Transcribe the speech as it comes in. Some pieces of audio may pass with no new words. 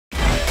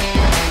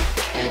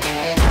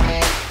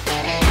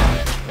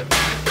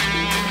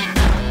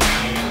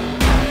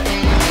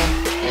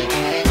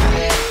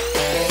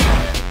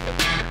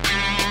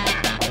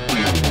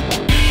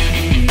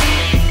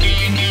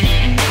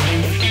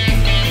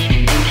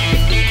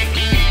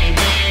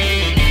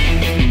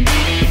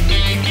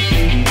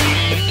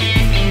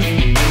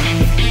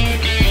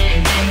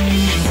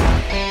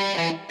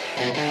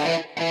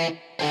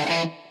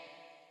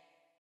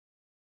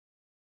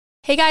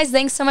Hey guys,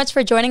 thanks so much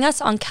for joining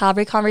us on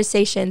Calvary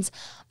Conversations.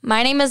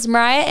 My name is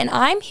Mariah and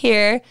I'm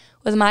here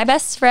with my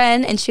best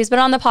friend, and she's been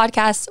on the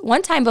podcast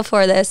one time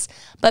before this,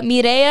 but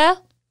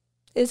Mireya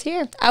is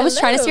here. I was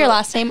trying to say your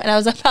last name and I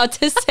was about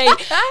to say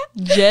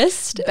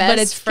Gist, but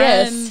it's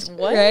Gist,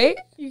 right?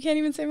 You can't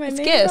even say my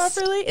name Gist.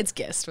 properly? It's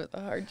Gist with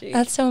a hard G.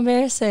 That's so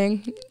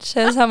embarrassing.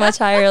 Shows how much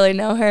I really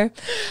know her.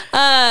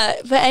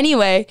 But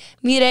anyway,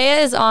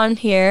 Mireya is on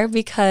here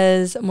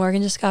because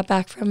Morgan just got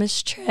back from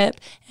his trip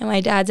and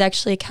my dad's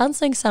actually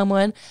counseling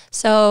someone.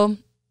 So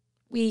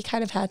we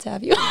kind of had to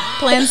have you.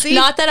 Plan C.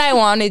 Not that I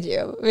wanted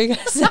you,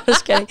 because I'm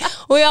just kidding.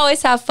 We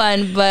always have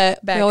fun, but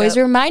we always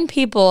remind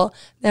people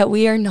that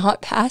we are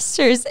not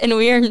pastors and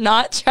we are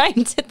not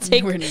trying to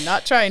take. We're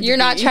not trying to. You're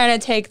not trying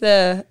to take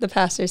the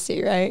pastor's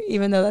seat, right?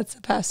 Even though that's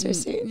the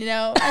pastor's seat. You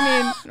know,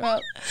 I mean, well,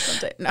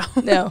 someday, no.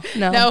 No.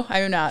 No, I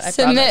am not. I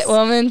Submit, promise.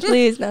 woman,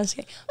 please. No, I'm just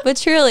kidding. But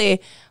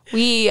truly,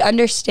 we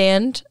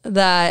understand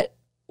that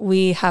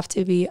we have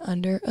to be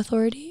under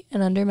authority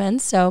and under men.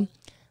 So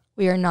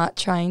we are not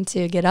trying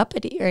to get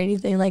uppity or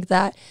anything like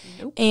that.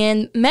 Nope.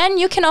 And men,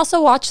 you can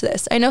also watch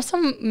this. I know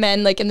some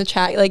men like in the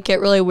chat like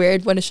get really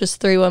weird when it's just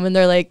three women.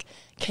 They're like,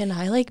 can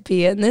I like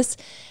be in this?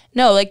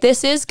 No, like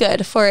this is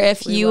good for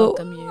if you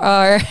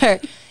are,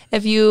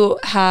 if you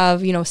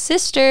have, you know,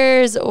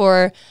 sisters,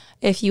 or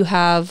if you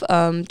have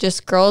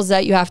just girls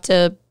that you have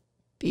to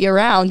be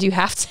around. You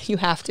have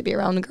to be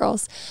around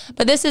girls.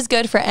 But this is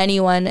good for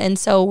anyone. And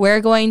so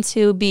we're going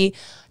to be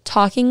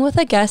talking with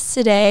a guest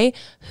today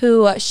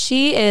who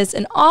she is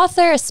an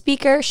author, a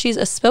speaker. She's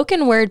a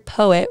spoken word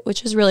poet,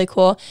 which is really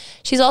cool.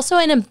 She's also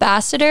an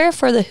ambassador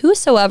for the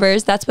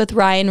Whosoevers. That's with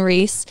Ryan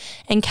Reese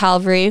and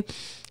Calvary.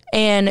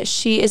 And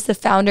she is the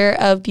founder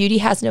of Beauty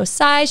Has No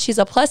Size. She's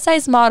a plus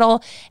size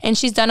model, and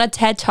she's done a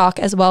TED Talk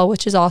as well,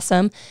 which is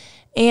awesome.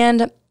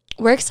 And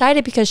we're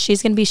excited because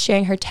she's going to be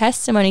sharing her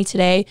testimony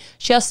today.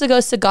 She also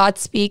goes to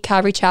Godspeak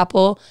Calvary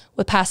Chapel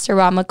with Pastor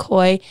Rob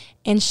McCoy,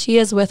 and she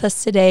is with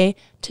us today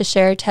to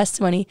share her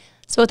testimony.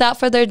 So without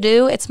further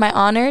ado, it's my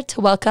honor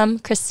to welcome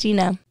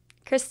Christina.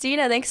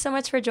 Christina, thanks so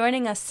much for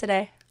joining us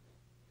today.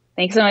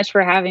 Thanks so much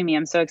for having me.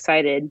 I'm so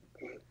excited.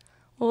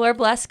 Well, we're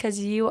blessed because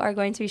you are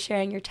going to be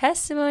sharing your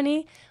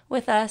testimony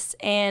with us,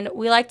 and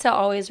we like to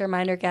always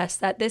remind our guests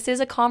that this is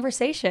a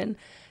conversation.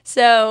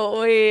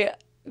 So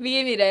me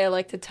and Mireya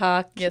like to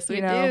talk. Yes, we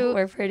do.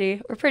 We're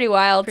pretty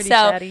wild. Pretty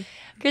chatty.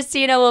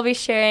 Christina will be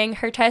sharing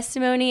her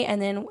testimony,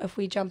 and then if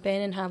we jump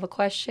in and have a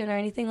question or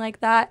anything like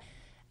that,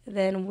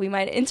 then we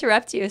might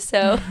interrupt you.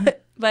 So,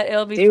 but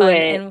it'll be fun.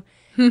 And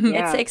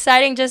it's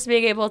exciting just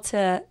being able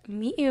to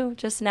meet you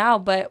just now.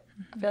 But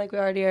I feel like we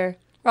already are.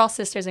 We're all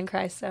sisters in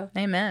Christ, so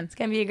amen. It's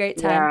gonna be a great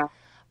time. Yeah.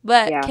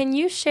 But can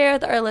you share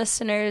with our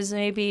listeners,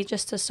 maybe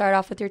just to start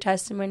off with your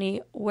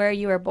testimony, where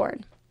you were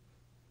born?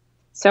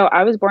 So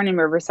I was born in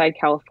Riverside,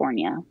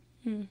 California.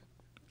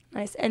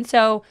 Nice. And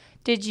so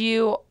did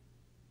you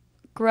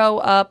grow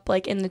up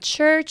like in the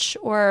church,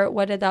 or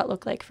what did that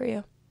look like for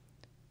you?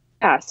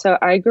 Yeah, so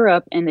I grew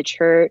up in the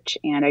church,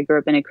 and I grew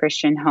up in a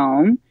Christian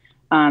home.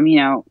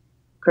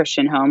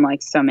 Christian home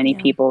like so many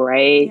people,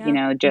 right? Yeah. You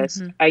know,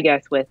 just I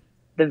guess with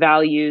the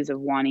values of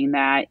wanting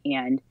that.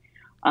 And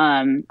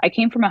I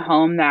came from a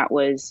home that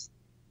was,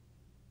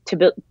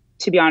 to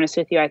be honest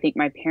with you, I think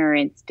my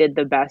parents did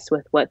the best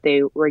with what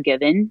they were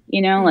given.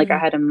 You know, like I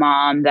had a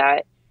mom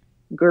that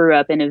grew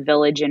up in a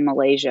village in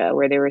Malaysia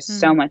where there was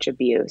so much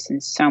abuse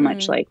and so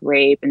much like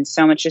rape and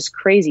so much just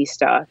crazy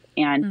stuff.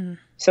 And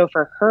so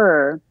for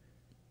her,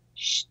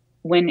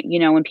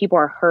 when people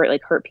are hurt,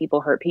 like hurt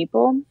people hurt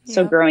people. Yeah.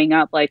 So growing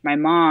up, like my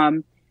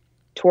mom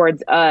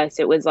towards us,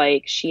 it was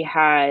like she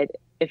had,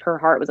 if her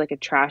heart was like a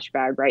trash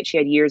bag, right? She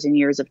had years and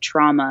years of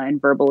trauma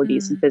and verbal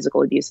abuse and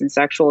physical abuse and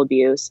sexual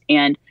abuse.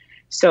 And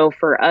so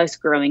for us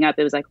growing up,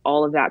 it was like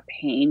all of that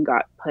pain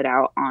got put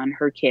out on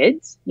her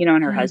kids, you know,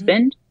 and her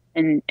husband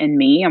and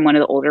me. I'm one of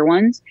the older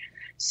ones.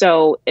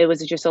 So it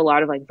was just a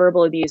lot of like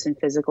verbal abuse and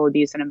physical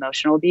abuse and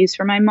emotional abuse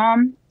for my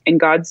mom. And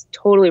God's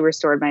totally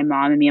restored my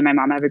mom, and me and my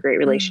mom have a great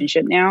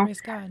relationship now. Praise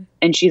God.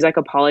 And she's like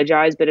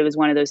apologized, but it was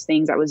one of those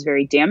things that was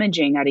very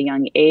damaging at a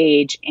young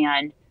age.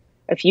 And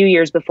a few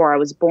years before I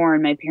was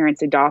born, my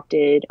parents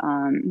adopted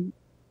one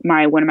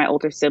of my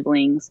older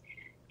siblings,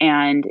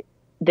 and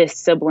this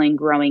sibling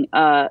growing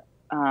up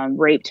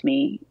raped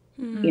me,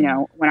 you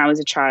know, when I was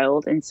a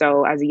child. And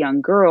so as a young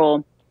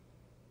girl,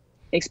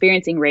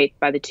 experiencing rape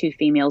by the two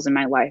females in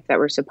my life that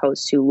were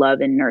supposed to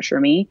love and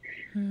nurture me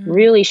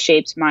really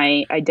shaped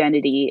my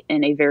identity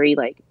in a very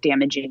like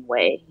damaging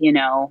way. You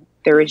know,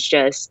 there was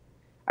just,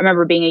 I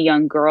remember being a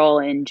young girl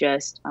and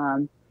just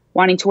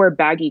wanting to wear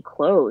baggy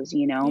clothes,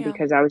 you know,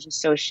 because I was just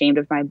so ashamed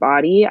of my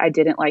body. I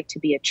didn't like to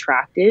be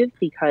attractive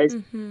because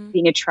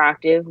being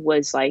attractive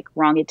was like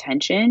wrong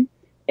attention.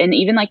 And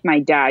even like my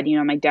dad, you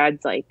know, my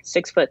dad's like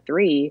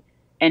 6'3",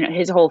 and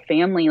his whole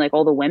family, like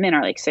all the women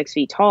are like 6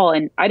 feet tall.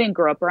 And I didn't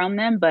grow up around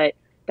them, but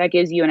that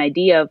gives you an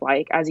idea of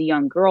like, as a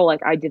young girl,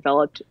 like I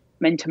developed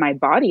into my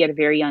body at a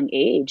very young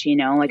age, you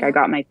know, like I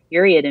got my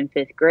period in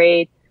 5th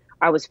grade.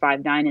 I was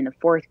 5'9" in the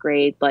 4th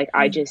grade. Like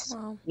I just,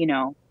 you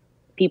know,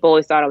 people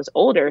always thought I was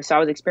older. So I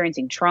was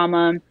experiencing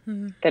trauma.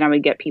 Then I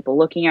would get people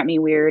looking at me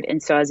weird.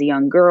 And so as a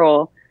young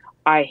girl,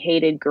 I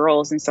hated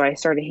girls. And so I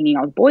started hanging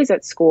out with boys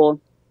at school.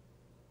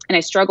 And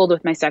I struggled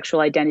with my sexual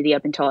identity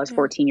up until I was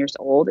 14 years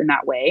old in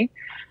that way.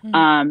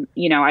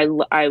 You know,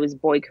 I was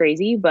boy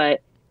crazy,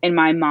 but in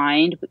my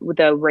mind, with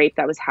the rape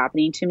that was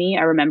happening to me,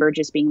 I remember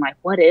just being like,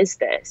 what is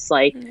this?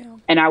 Like,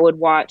 and I would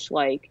watch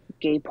like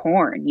gay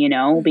porn, you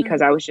know,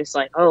 because I was just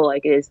like, oh,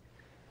 like,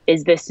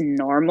 is this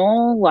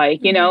normal?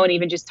 Like, you know, and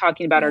even just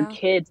talking about our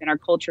kids and our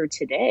culture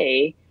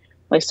today,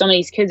 like some of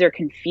these kids are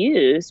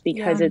confused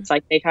because it's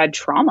like they've had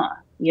trauma,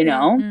 you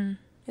know,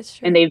 It's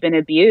true. and they've been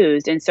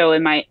abused. And so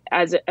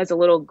as a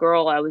little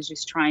girl, I was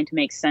just trying to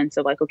make sense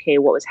of like, okay,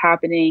 what was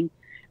happening?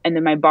 And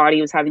then my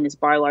body was having this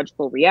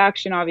biological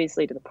reaction,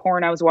 obviously, to the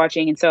porn I was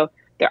watching. And so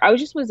I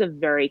was a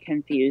very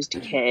confused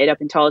kid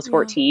up until I was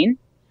 14.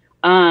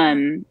 I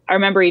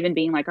remember even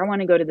being like, I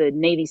want to go to the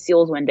Navy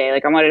SEALs one day.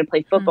 Like I wanted to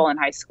play football in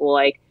high school.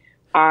 Like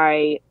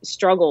I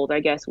struggled, I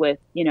guess, with,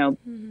 you know,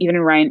 even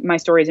in my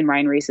stories in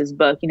Ryan Reese's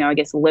book, you know, I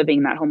guess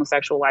living that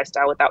homosexual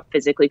lifestyle without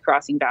physically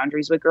crossing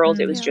boundaries with girls.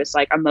 It was just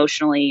like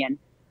emotionally and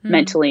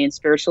mentally and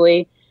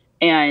spiritually.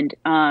 And,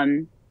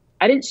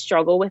 I didn't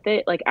struggle with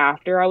it like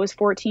after I was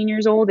 14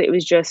 years old. It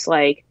was just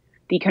like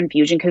the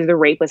confusion because the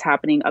rape was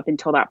happening up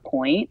until that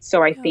point.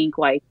 So I think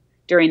like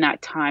during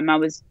that time I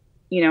was,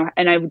 you know,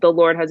 and the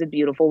Lord has a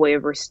beautiful way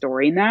of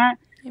restoring that.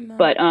 Amen.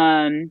 But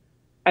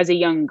as a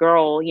young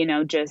girl, you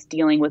know, just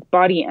dealing with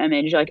body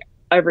image, like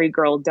every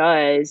girl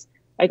does,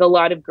 like a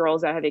lot of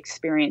girls that have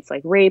experienced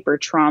like rape or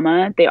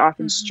trauma, they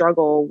often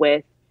struggle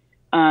with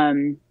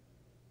feeling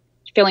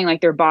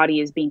like their body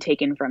is being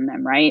taken from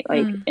them, right?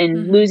 Like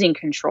and losing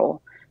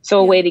control. So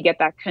a way to get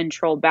that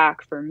control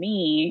back for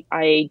me,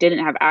 I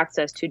didn't have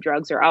access to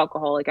drugs or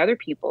alcohol like other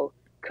people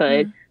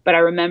could, but I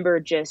remember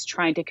just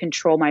trying to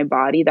control my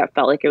body that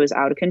felt like it was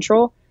out of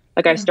control.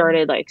 Like I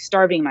started like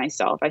starving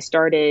myself. I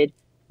started,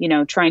 you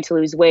know, trying to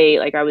lose weight.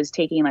 Like I was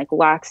taking like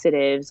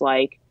laxatives,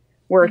 like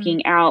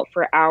working out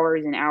for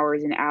hours and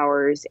hours and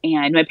hours.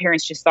 And my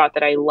parents just thought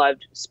that I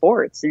loved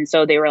sports. And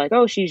so they were like,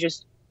 oh, she's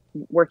just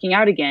working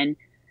out again.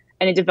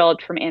 And it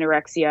developed from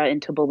anorexia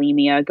into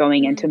bulimia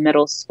going into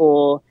middle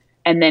school.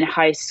 And then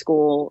high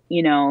school,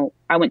 you know,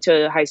 I went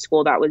to a high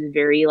school that was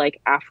very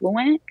like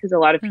affluent because a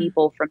lot of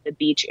people from the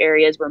beach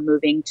areas were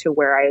moving to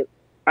where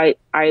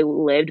I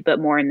lived,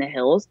 but more in the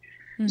hills.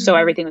 So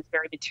everything was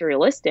very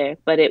materialistic,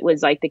 but it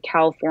was like the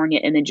California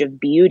image of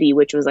beauty,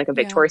 which was like a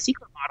Victoria's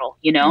Secret model,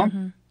 you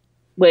know,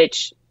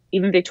 which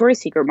even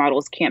Victoria's Secret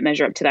models can't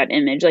measure up to that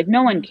image. Like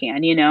no one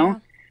can, you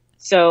know?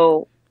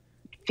 So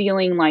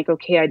feeling like,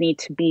 okay, I need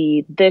to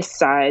be this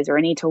size or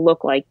I need to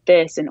look like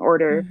this in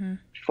order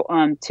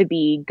to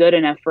be good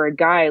enough for a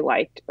guy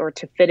liked or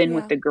to fit in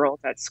with the girls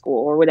at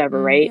school or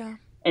whatever. Right.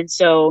 And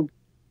so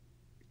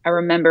I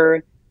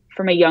remember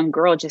from a young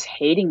girl just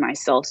hating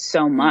myself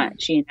so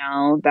much, you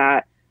know,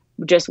 that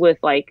just with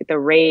like the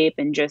rape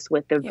and just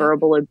with the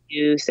verbal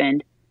abuse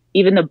and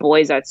even the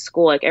boys at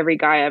school, like every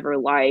guy I ever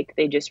liked,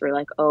 they just were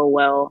like, oh,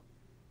 well,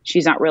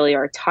 she's not really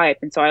our type.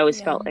 And so I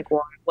always felt like,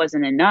 well, it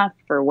wasn't enough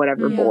for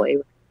whatever boy.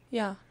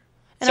 Yeah.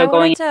 And so I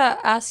wanted to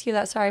ask you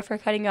that, sorry for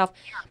cutting you off,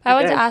 but I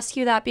wanted to ask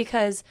you that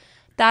because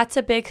that's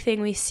a big thing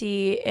we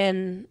see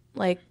in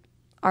like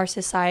our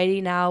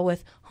society now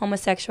with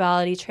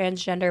homosexuality,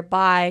 transgender,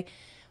 bi.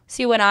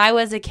 See, when I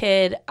was a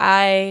kid,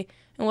 it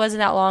wasn't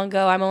that long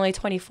ago, I'm only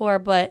 24,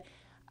 but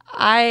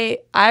I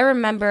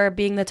remember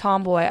being the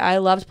tomboy. I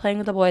loved playing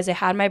with the boys. I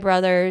had my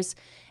brothers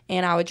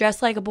and I would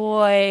dress like a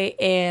boy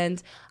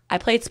and I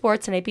played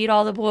sports and I beat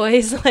all the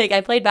boys. Like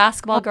I played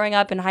basketball growing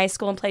up in high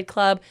school and played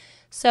club.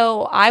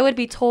 So I would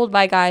be told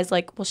by guys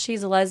like, well,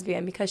 she's a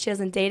lesbian because she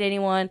doesn't date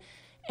anyone.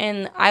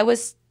 And I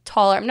was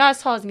taller. I'm not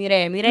as tall as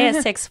Mireille. Mireille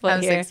is 6 foot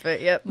I'm here. 6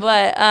 foot, yep.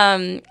 But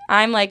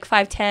I'm like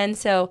 5'10".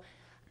 So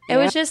it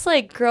was just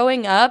like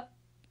growing up,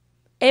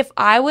 if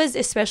I was,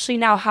 especially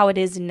now how it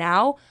is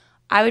now,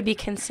 I would be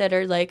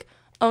considered like,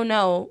 oh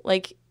no,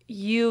 like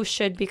you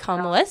should become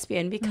a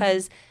lesbian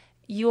because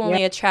you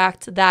only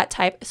attract that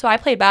type. So I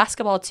played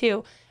basketball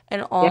too.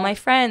 And all my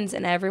friends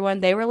and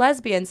everyone, they were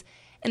lesbians.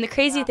 And the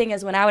crazy thing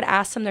is when I would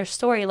ask them their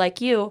story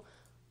like you,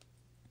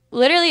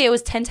 literally it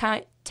was 10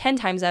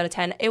 times out of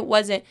 10. It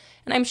wasn't,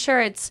 and I'm sure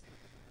it's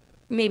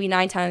maybe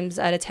 9 times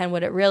out of 10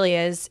 what it really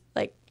is,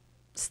 like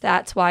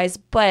stats-wise,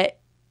 but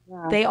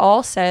they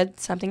all said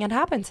something had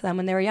happened to them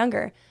when they were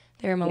younger.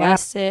 They were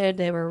molested,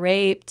 they were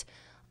raped,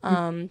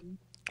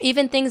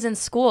 even things in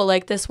school.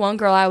 Like this one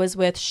girl I was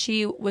with,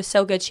 she was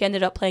so good, she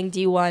ended up playing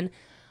D1,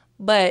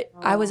 but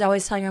I was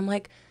always telling her, I'm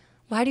like,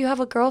 why do you have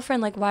a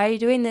girlfriend? Like, why are you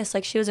doing this?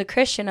 Like, she was a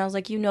Christian. I was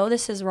like, you know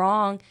this is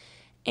wrong.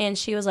 And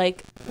she was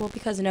like, well,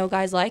 because no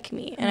guys like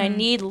me. And I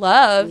need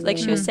love. Like,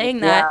 she was saying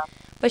that.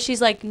 But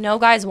she's like, no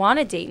guys want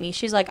to date me.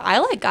 She's like, I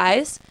like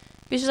guys.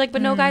 But she's like,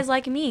 but no guys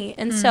like me.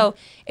 And so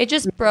it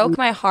just broke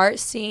my heart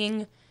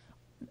seeing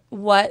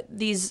what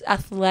these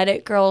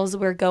athletic girls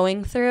were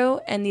going through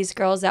and these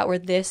girls that were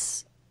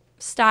this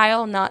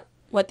style, not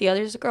what the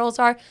other girls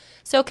are.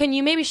 So can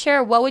you maybe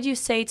share, what would you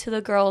say to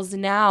the girls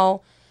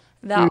now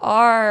that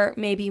are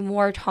maybe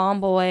more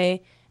tomboy,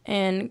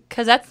 and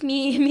because that's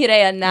me,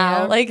 Mireya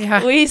now.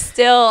 We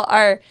still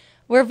are.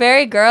 We're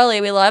very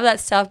girly. We love that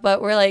stuff,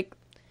 but we're like,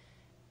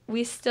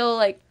 we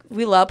still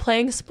we love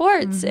playing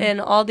sports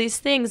and all these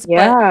things.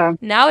 Yeah.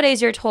 But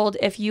nowadays, you're told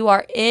if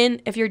you're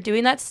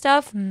doing that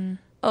stuff,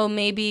 oh,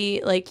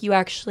 maybe you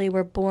actually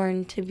were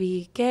born to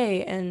be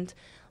gay and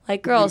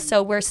girls.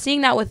 So we're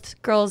seeing that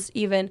with girls,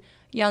 even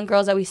young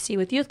girls that we see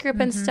with youth group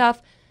and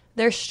stuff.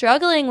 They're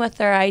struggling with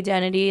their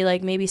identity,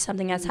 maybe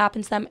something has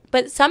happened to them.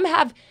 But some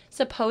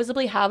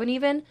supposedly haven't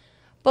even.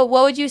 But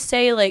what would you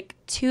say,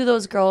 to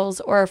those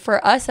girls, or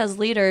for us as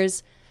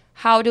leaders,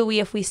 how do we,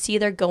 if we see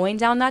they're going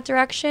down that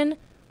direction?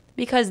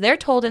 Because they're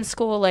told in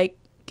school,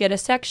 get a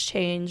sex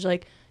change,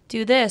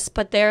 do this.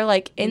 But they're,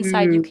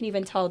 inside, you can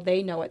even tell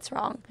they know it's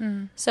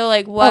wrong.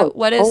 So,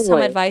 what is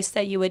some advice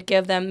that you would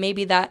give them?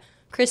 Maybe that,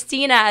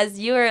 Christina, as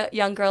you're a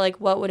young girl,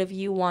 what would have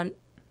you want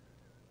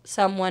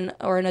someone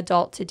or an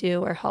adult to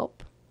do or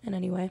help in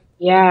any way?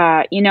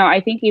 Yeah. I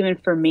think even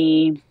for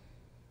me,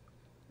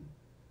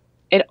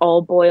 it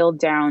all boiled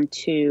down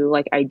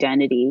to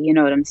identity. You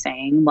know what I'm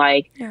saying?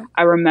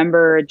 I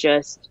remember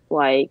just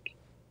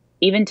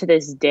even to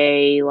this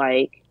day,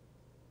 my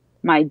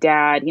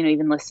dad,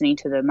 even listening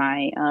to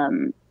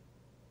the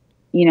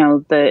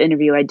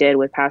interview I did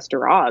with Pastor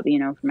Rob,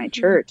 from my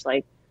church,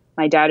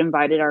 my dad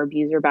invited our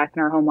abuser back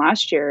in our home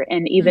last year.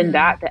 And even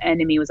that, the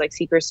enemy was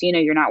see, Christina,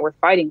 you're not worth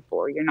fighting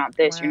for. You're not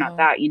this, you're not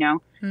that,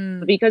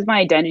 But because my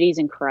identity is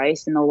in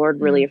Christ and the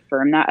Lord really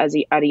affirmed that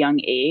at a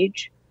young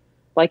age,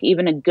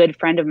 even a good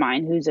friend of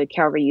mine who's a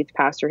Calvary youth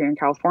pastor here in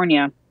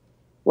California,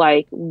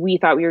 we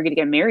thought we were going to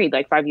get married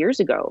 5 years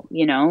ago,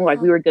 we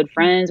were good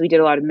friends. We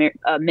did a lot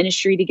of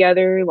ministry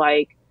together.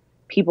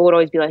 People would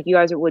always be you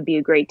guys would be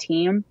a great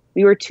team.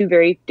 We were two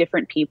very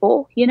different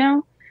people,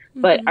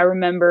 But I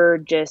remember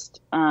just,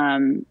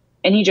 and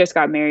he just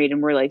got married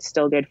and we're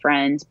still good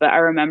friends. But I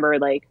remember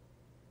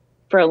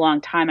for a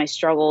long time, I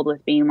struggled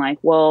with being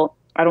well,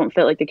 I don't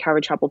fit the Calvary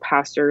Chapel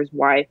pastor's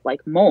wife,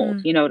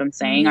 mold. You know what I'm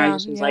saying? I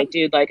just was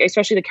dude,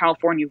 especially the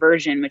California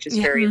version, which is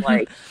very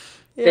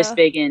this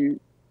big and,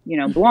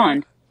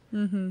 blonde.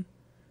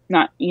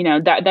 Not,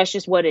 that's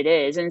just what it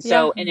is. And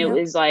so, it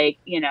was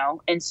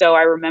and so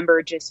I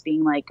remember just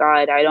being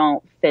God, I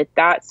don't fit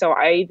that. So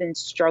I even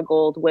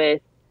struggled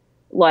with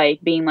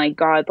being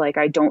God,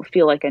 I don't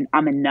feel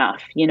I'm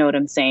enough, you know what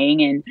I'm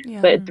saying?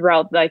 And, but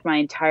throughout my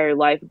entire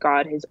life,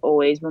 God has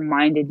always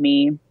reminded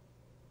me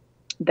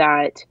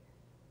that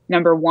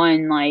number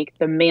one,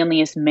 the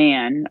manliest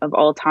man of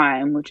all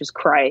time, which is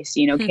Christ,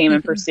 came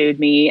and pursued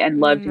me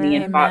and loved me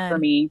and fought for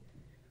me.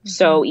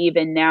 So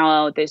even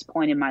now at this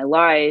point in my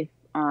life,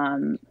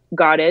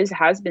 God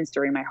has been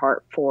stirring my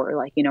heart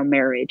for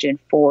marriage and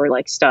for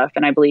stuff.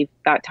 And I believe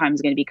that time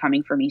is going to be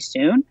coming for me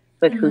soon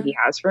with who he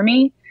has for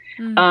me.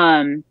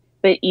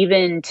 But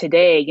even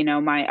today,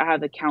 I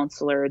have a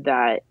counselor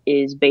that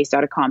is based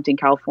out of Compton,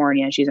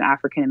 California. She's an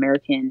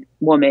African-American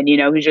woman,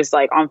 who's just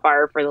on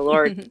fire for the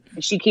Lord.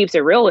 And she keeps it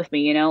real with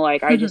me,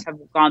 I just have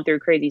gone through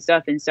crazy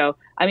stuff. And so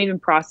I'm even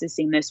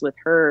processing this with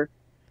her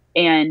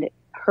and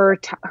her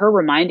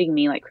reminding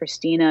me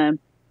Christina,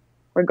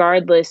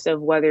 regardless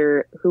of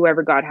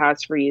whoever God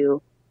has for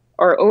you,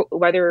 or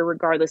whether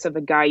regardless of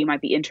a guy you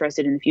might be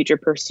interested in the future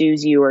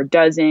pursues you or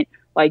doesn't,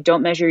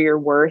 don't measure your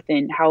worth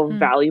and how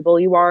valuable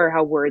you are or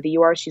how worthy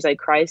you are. She's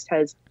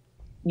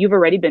you've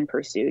already been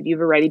pursued.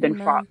 You've already been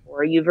fought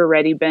for. You've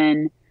already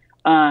been,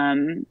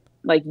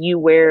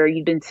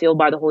 you've been sealed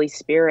by the Holy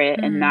Spirit.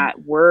 And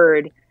that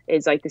word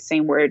is the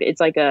same word.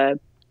 It's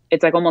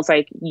almost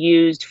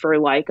used for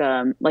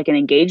an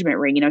engagement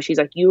ring. She's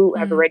you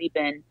have already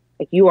been,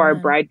 you are a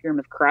bridegroom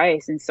of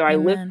Christ. And so I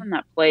live from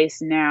that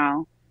place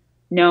now,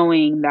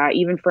 knowing that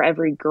even for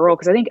every girl,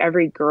 because I think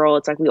every girl,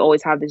 it's we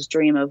always have this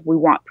dream of we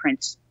want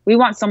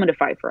someone to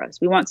fight for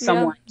us. We want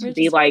someone to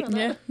be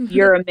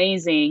you're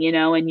amazing,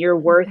 and you're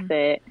worth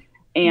it.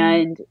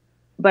 And,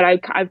 but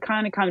I've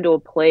kind of come to a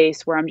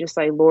place where I'm just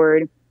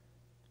Lord,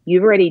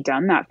 you've already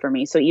done that for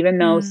me. So even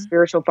though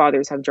spiritual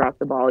fathers have dropped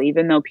the ball,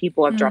 even though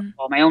people have dropped the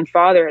ball, my own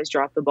father has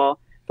dropped the ball,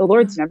 the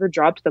Lord's never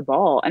dropped the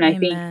ball. And I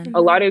think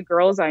a lot of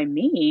girls I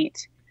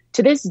meet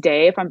to this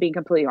day, if I'm being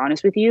completely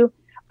honest with you,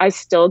 I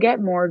still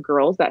get more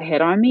girls that hit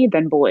on me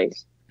than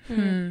boys.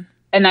 And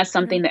that's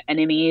something the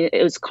enemy,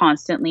 it was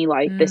constantly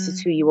this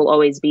is who you will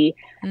always be.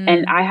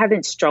 And I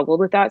haven't struggled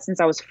with that since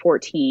I was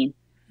 14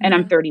 and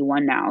I'm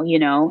 31 now,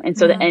 and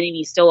so the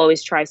enemy still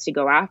always tries to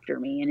go after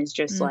me. And it's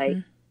just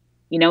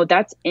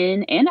that's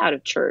in and out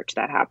of church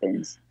that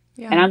happens.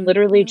 And I'm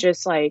literally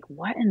just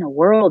what in the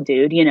world,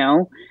 dude,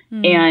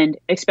 and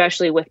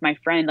especially with my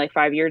friend,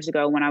 5 years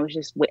ago when I was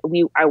just,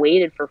 I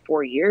waited for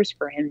 4 years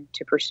for him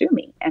to pursue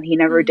me and he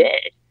never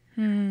did.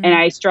 And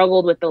I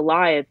struggled with the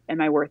lie of,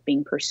 am I worth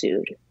being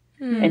pursued?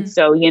 And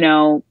so,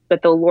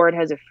 but the Lord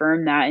has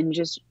affirmed that. And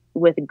just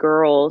with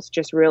girls,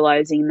 just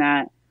realizing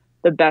that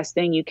the best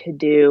thing you could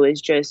do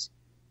is just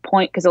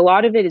point, because a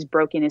lot of it is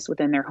brokenness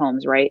within their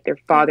homes, right? Their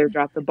father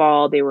dropped the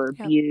ball. They were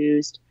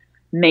abused.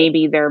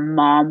 maybe their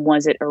mom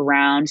wasn't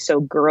around, so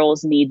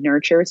girls need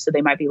nurture, so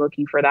they might be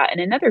looking for that in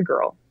another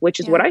girl, which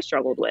is what I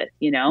struggled with,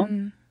 you know?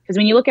 Because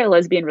when you look at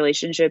lesbian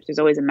relationships, there's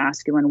always a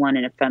masculine one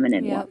and a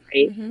feminine one,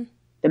 right?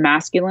 The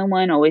masculine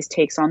one always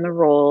takes on the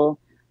role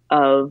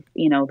of,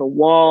 you know, the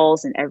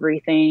walls and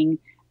everything,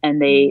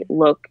 and they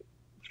look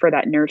for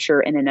that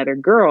nurture in another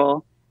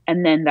girl.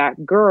 And then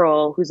that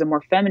girl, who's a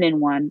more feminine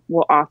one,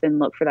 will often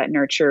look for that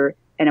nurture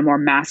in a more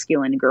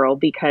masculine girl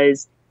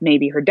because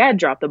maybe her dad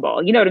dropped the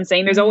ball. You know what I'm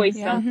saying? There's always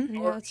some.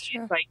 Yeah, that's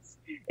true. Like,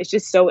 it's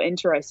just so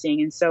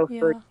interesting. And so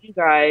for you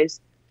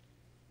guys,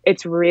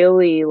 it's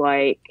really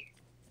like,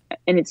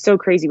 and it's so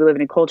crazy. We live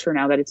in a culture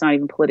now that it's not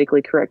even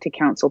politically correct to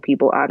counsel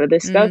people out of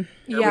this stuff.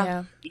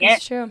 Yeah,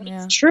 it's true.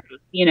 It's true,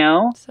 you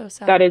know? So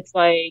sad. That it's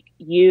like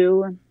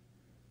you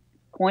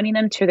pointing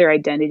them to their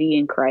identity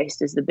in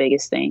Christ is the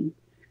biggest thing.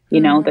 You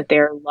know, that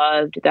they're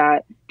loved,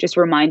 that just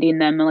reminding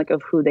them like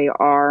of who they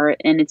are.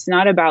 And it's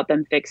not about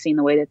them fixing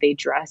the way that they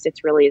dress.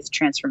 It's really a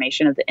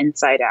transformation of the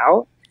inside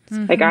out.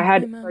 Like I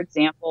had, for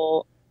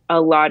example,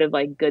 a lot of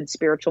like good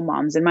spiritual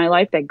moms in my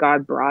life that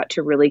God brought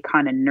to really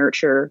kind of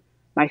nurture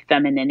my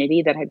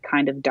femininity that had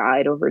kind of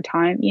died over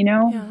time, you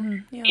know?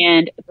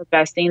 And the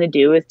best thing to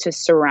do is to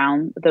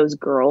surround those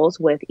girls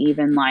with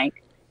even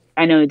like,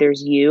 I know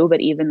there's you,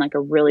 but even like a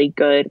really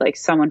good, like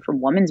someone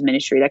from women's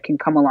ministry that can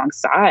come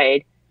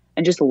alongside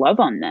and just love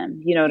on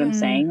them. You know what I'm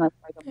saying?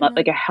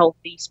 Like a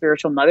healthy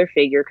spiritual mother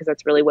figure, because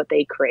that's really what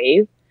they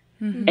crave.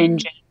 And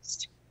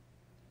just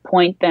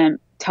point them,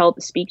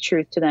 speak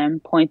truth to them,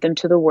 point them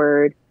to the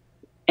word.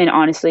 And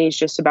honestly, it's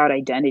just about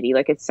identity.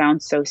 Like it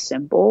sounds so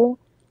simple,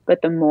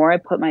 but the more I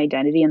put my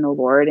identity in the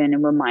Lord and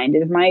am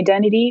reminded of my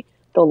identity,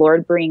 the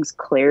Lord brings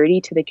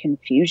clarity to the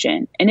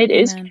confusion. And it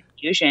is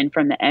confusion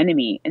from the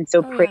enemy. And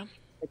so pray for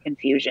the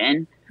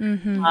confusion.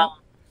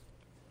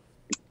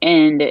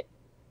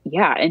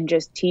 And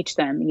just teach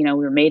them, you know,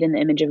 we were made in the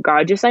image of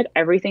God. Just like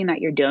everything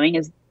that you're doing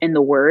is in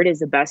the word is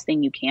the best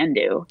thing you can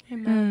do.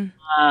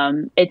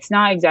 It's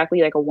not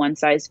exactly like a one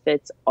size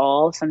fits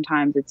all.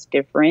 Sometimes it's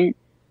different.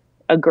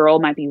 A girl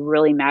might be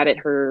really mad at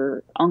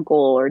her uncle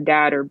or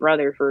dad or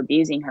brother for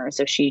abusing her,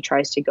 so she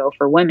tries to go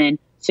for women.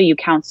 So you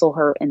counsel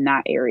her in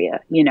that area,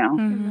 you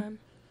know,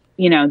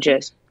 you know,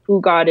 just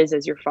who God is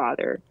as your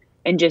father,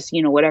 and just,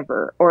 you know,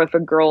 whatever. Or if a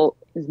girl's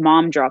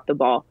mom dropped the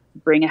ball,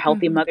 bring a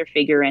healthy mother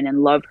figure in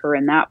and love her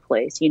in that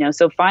place, you know?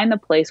 So find the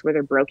place where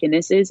their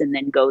brokenness is and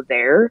then go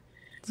there.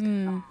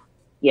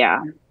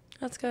 Yeah.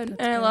 That's good.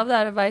 I love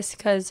that advice,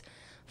 because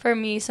for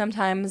me,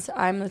 sometimes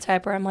I'm the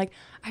type where I'm like,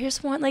 I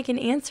just want like an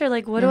answer.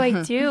 Like, what do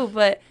I do?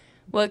 But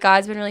what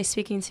God's been really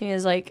speaking to me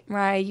is like,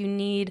 Mariah, you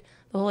need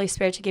the Holy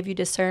Spirit to give you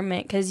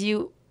discernment, because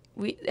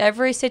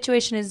every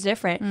situation is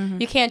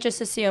different. You can't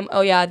just assume,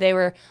 oh yeah, they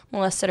were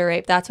molested or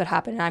raped, that's what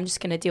happened, and I'm just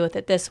going to deal with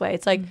it this way.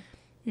 It's like,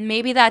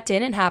 maybe that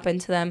didn't happen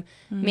to them.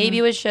 Maybe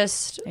it was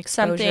just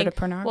exposure to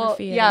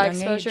pornography.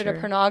 Exposure to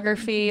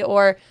pornography.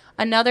 Or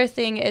another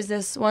thing is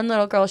this one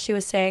little girl, she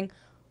was saying,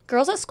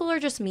 girls at school are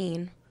just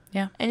mean.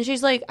 And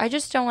she's like, I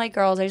just don't like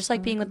girls. I just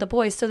like being with the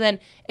boys. So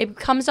then it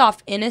comes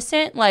off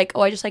innocent, like,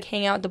 oh, I just like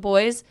hang out with the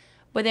boys.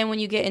 But then when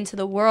you get into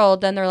the world,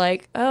 then they're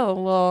like, oh,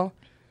 well,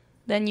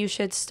 then you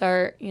should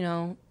start, you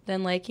know,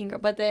 then liking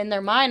girls. But then in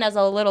their mind as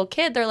a little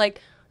kid, they're like,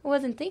 I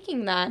wasn't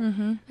thinking that.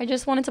 I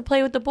just wanted to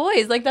play with the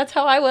boys. Like, that's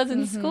how I was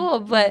in school.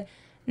 But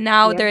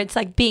now it's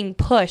like being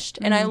pushed.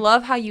 And I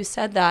love how you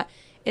said that,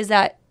 is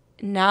that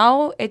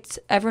now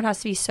everyone has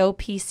to be so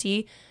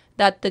PC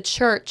that the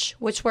church,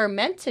 which we're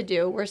meant to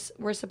do,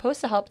 we're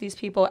supposed to help these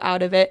people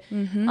out of it.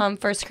 1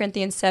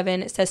 Corinthians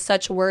 7, it says,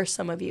 such were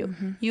some of you.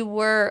 You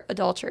were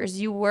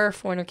adulterers. You were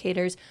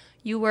fornicators.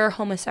 You were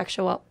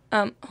homosexuals.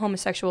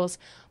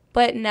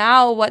 But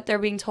now what they're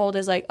being told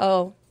is like,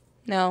 oh,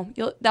 no,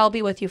 that'll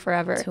be with you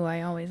forever. That's who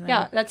I always am.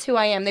 Yeah, that's who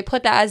I am. They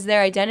put that as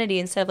their identity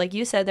instead of, like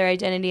you said, their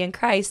identity in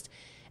Christ.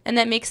 And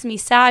that makes me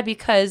sad,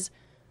 because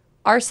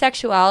our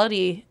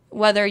sexuality,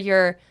 whether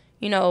you're,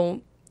 you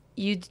know,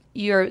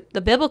 you're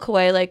the biblical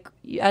way, like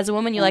as a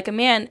woman you like a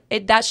man,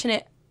 that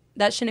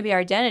shouldn't be our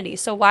identity.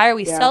 So why are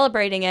we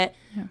celebrating it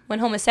when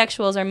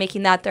homosexuals are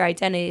making that their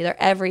identity,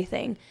 their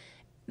everything?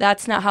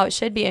 That's not how it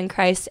should be in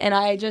Christ. And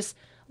I just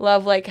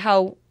love like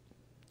how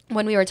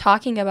when we were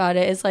talking about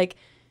it, is like,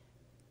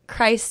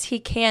 Christ, he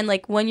can,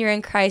 like, when you're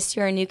in Christ,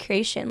 you're a new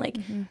creation. Like,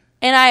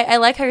 and I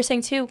like how you're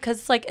saying too, because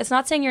it's like, it's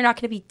not saying you're not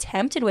going to be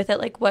tempted with it.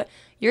 Like what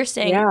you're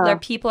saying, there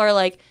people are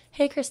like,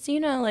 hey,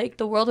 Christina, like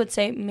the world would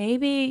say,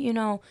 maybe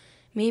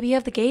you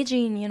have the gay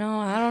gene, you know,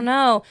 I don't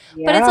know.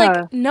 But it's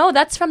like, no,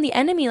 that's from the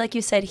enemy. Like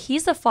you said,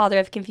 he's the father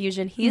of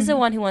confusion. He's the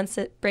one who wants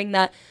to bring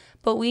that.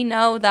 But we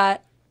know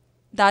that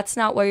that's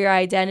not where your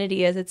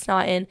identity is. It's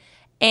not in,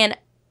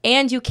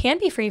 and you can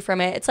be free from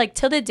it. It's like,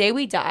 till the day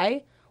we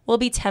die, we'll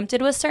be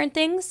tempted with certain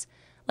things.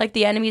 Like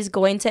the enemy is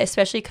going to,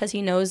 especially because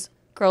he knows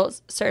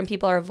certain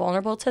people are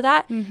vulnerable to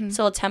that.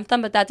 So he'll tempt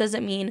them, but that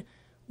doesn't mean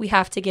we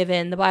have to give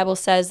in. The Bible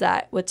says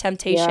that with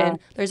temptation,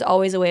 there's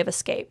always a way of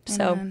escape.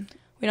 So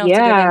We don't have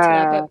to get into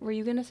that, but were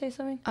you going to say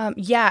something?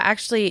 Yeah,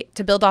 actually,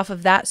 to build off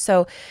of that.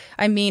 So,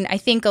 I mean, I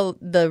think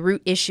the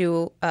root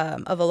issue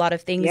of a lot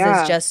of things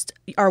is just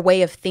our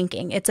way of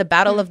thinking. It's a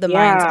battle of the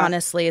minds,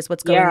 honestly, is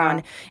what's going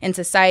on in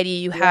society.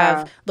 You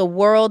have the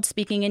world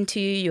speaking into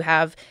you. You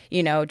have,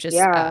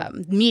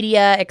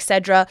 media,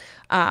 etc.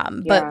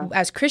 But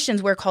as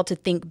Christians, we're called to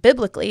think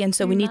biblically. And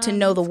so we need to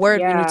know the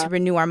word. We need to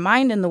renew our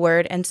mind in the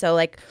word. And so,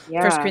 like,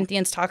 1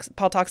 Corinthians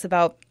Paul talks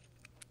about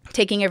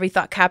taking every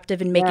thought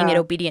captive and making it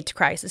obedient to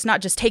Christ. It's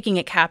not just taking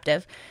it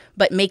captive,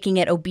 but making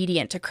it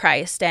obedient to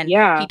Christ. And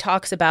he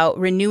talks about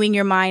renewing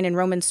your mind in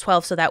Romans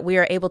 12 so that we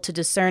are able to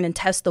discern and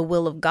test the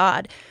will of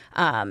God.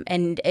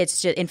 And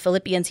it's just in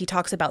Philippians, he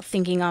talks about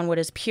thinking on what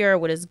is pure,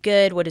 what is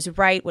good, what is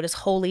right, what is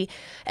holy.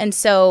 And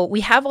so we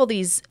have all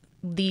these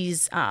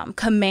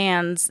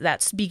commands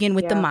that begin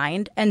with the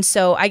mind. And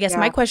so I guess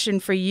my question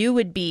for you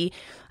would be,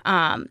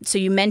 so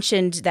you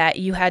mentioned that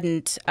you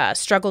hadn't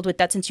struggled with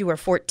that since you were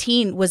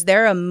 14. Was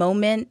there a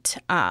moment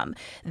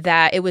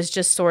that it was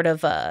just sort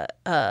of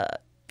a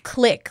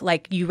click,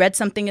 like you read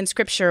something in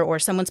scripture or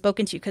someone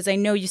spoken to you? Because I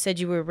know you said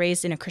you were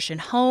raised in a Christian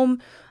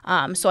home.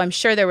 So I'm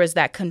sure there was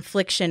that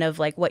confliction of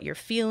like what you're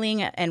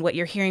feeling and what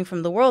you're hearing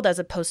from the world as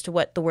opposed to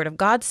what the word of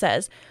God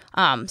says.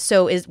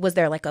 So was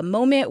there like a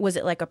moment? Was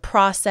it like a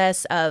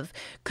process of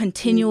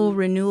continual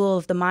renewal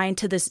of the mind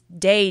to this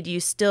day? Do you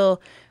still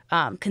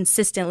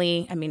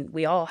consistently, I mean,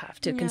 we all have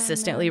to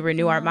consistently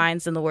renew our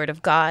minds in the word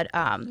of God.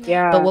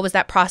 But what was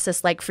that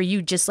process like for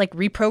you, just like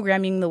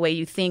reprogramming the way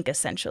you think,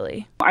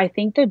 essentially? I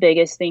think the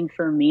biggest thing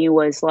for me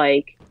was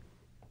like,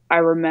 I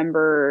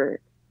remember,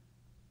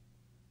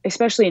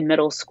 especially in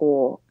middle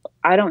school,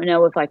 I don't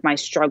know if like my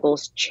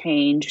struggles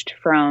changed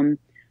from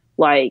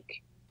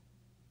like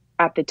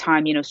at the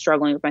time,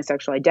 struggling with my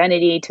sexual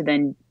identity to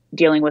then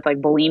dealing with like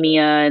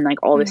bulimia and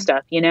like all this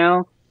stuff,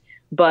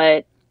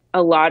 but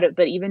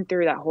but even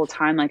through that whole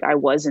time, like I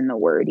was in the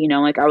word,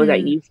 like I was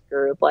at youth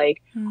group, like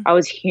I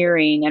was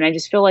hearing, and I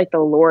just feel like the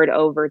Lord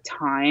over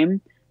time,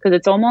 because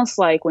it's almost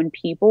like when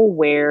people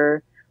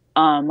wear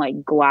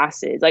like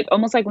glasses, like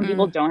almost like when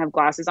people don't have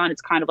glasses on,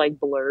 it's kind of like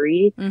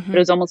blurry, but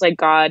it's almost like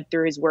God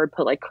through his word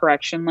put like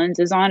correction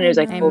lenses on. It was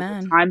like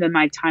over time in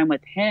my time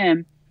with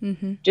him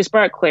just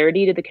brought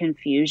clarity to the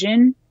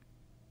confusion.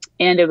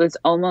 And it was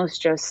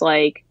almost just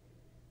like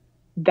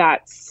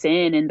that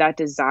sin and that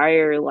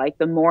desire, like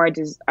the more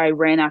I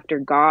ran after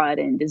God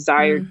and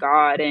desired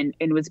God, and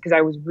it was because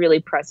I was really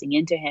pressing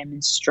into him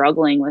and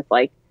struggling with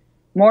like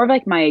more of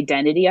like my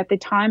identity at the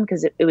time,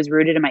 because it was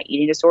rooted in my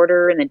eating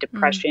disorder and then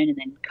depression and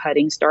then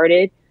cutting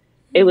started.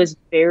 It was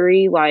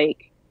very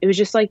like, it was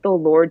just like the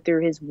Lord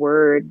through his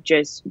word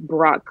just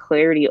brought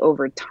clarity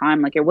over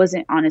time. Like it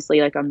wasn't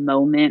honestly like a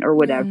moment or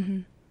whatever,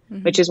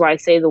 which is why I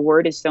say the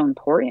word is so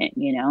important,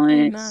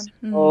 and it's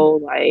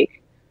so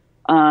like,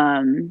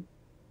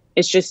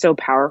 it's just so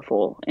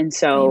powerful. And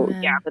so,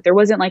 but there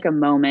wasn't like a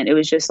moment. It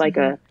was just like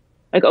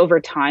like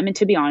over time. And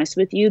to be honest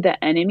with you,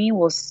 the enemy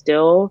will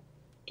still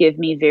give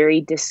me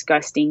very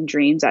disgusting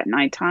dreams at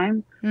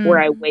nighttime where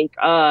I wake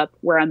up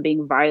where I'm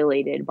being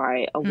violated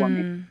by a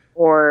woman,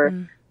 or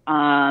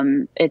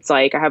it's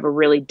like I have a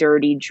really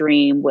dirty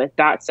dream with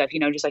that stuff,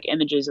 just like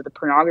images of the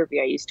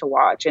pornography I used to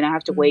watch. And I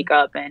have to wake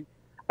up and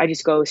I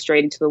just go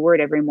straight into the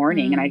word every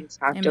morning. And I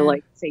just have to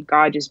like say,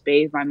 God, just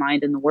bathe my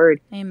mind in the word.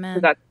 Amen.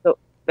 So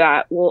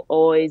that will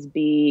always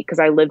be, because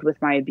I lived with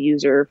my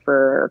abuser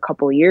for a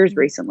couple of years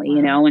recently,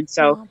 and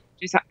so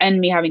and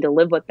me having to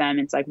live with them,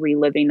 it's like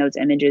reliving those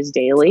images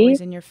daily. It's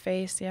always in your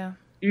face,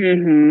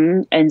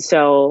 And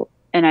so,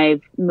 and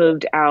I've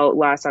moved out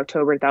last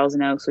October to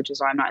Thousand Oaks, which is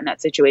why I'm not in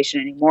that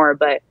situation anymore.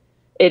 But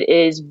it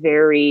is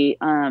very,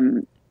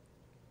 the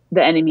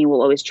enemy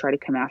will always try to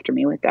come after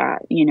me with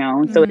that,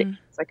 So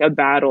it's like a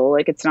battle.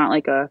 Like it's not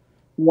like a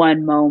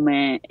one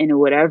moment and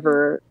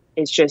whatever.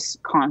 It's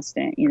just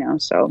constant,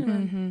 so.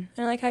 And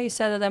I like how you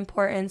said the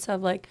importance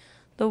of like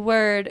the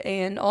word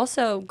and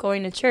also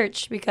going to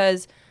church,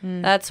 because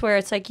that's where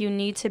it's like you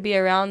need to be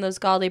around those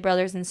godly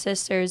brothers and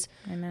sisters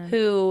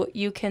who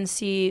you can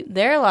see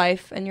their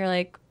life and you're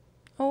like,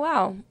 oh,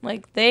 wow.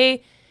 Like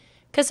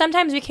because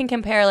sometimes we can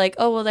compare like,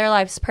 oh, well, their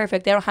life's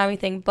perfect. They don't have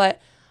anything. But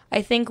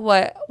I think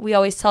what we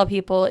always tell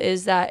people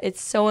is that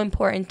it's so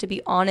important to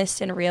be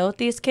honest and real with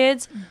these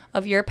kids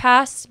of your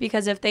past,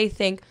 because if they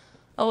think,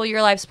 oh, well,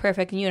 your life's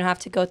perfect and you don't have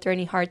to go through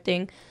any hard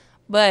thing.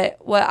 But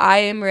what I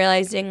am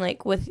realizing,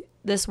 like with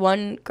this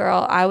one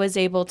girl, I was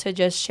able to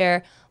just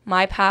share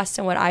my past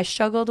and what I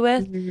struggled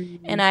with,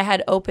 and I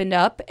had opened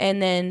up.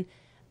 And then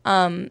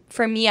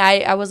for me,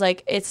 I was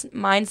like,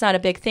 mine's not a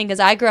big thing, because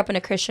I grew up in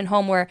a Christian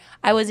home where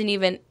I wasn't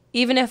even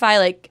if I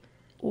like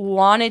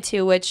wanted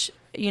to, which,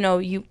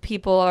 you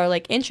people are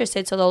like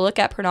interested, so they'll look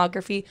at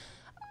pornography.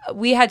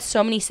 We had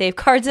so many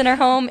safeguards in our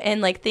home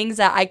and like things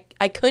that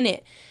I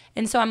couldn't.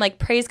 And so I'm like,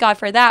 praise God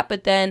for that.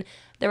 But then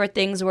there were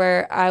things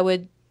where I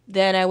would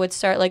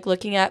start like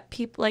looking at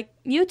people like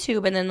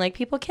YouTube and then like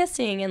people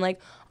kissing and like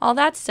all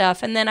that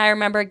stuff. And then I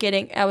remember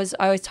I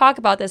always talk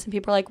about this and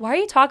people are like, why are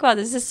you talking about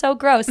this? This is so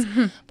gross.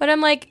 But I'm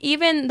like,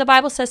 even the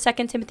Bible says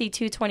 2 Timothy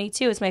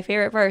 2:22 is my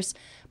favorite verse,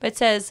 but it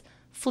says,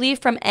 flee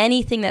from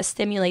anything that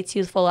stimulates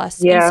youthful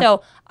lust. And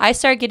so I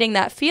started getting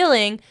that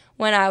feeling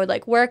when I would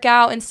like work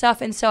out and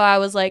stuff. And so I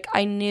was like,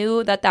 I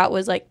knew that that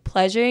was like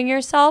pleasuring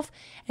yourself.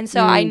 And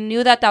so I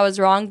knew that that was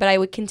wrong, but I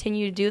would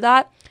continue to do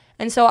that.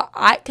 And so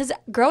because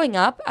growing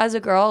up as a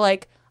girl,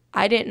 like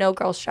I didn't know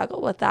girls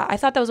struggle with that. I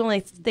thought that was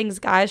only things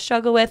guys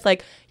struggle with.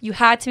 Like you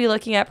had to be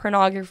looking at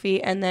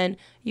pornography and then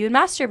you would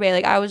masturbate.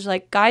 Like I was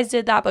like, guys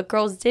did that, but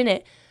girls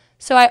didn't.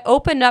 So I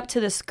opened up to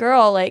this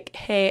girl like,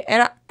 hey,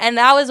 and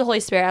that was the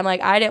Holy Spirit. I'm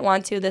like, I didn't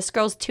want to. This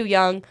girl's too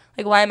young.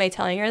 Like, why am I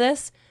telling her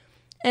this?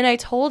 And I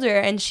told her,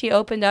 and she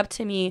opened up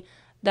to me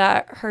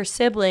that her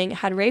sibling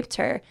had raped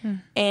her.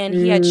 And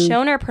he had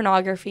shown her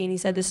pornography, and he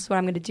said, this is what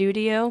I'm going to do to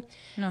you.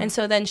 No. And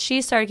so then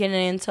she started getting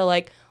into,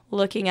 like,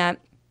 looking at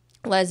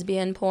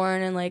lesbian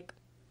porn and, like,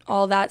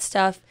 all that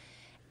stuff.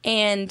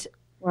 And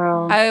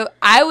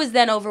I was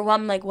then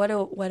overwhelmed, like, what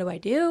do I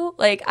do?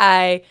 Like,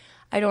 I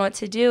don't know what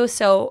to do.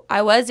 So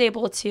I was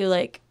able to,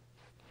 like,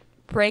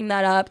 bring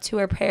that up to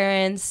her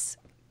parents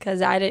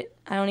because I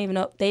don't even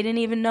know. They didn't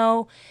even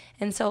know.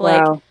 And so,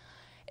 like,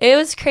 it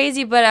was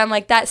crazy. But I'm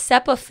like, that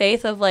step of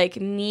faith of,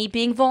 like, me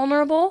being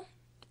vulnerable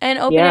and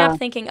opening up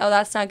thinking, oh,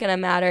 that's not going to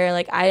matter.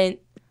 Like,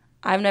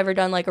 I've never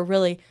done, like, a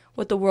really,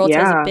 what the world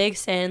says a big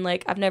sin.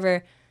 Like, I've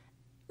never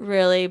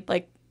really,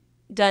 like,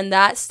 done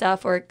that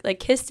stuff or, like,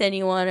 kissed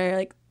anyone or,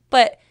 like,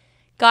 but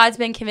God's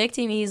been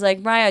convicting me. He's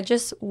like, Mariah,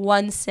 just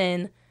one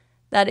sin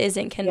that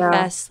isn't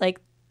confessed. Like,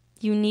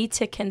 you need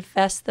to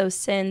confess those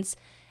sins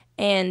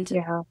and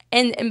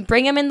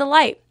bring them in the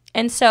light.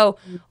 And so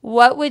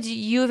what would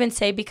you even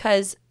say?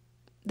 Because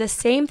the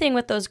same thing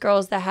with those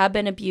girls that have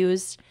been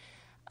abused,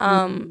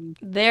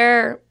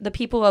 they're the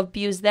people who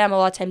abuse them. A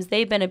lot of times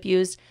they've been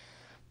abused.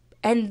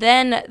 And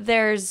then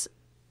there's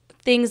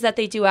things that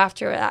they do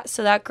after that.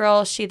 So that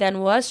girl, she then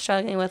was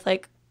struggling with,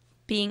 like,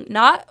 being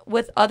not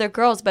with other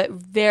girls, but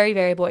very,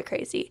 very boy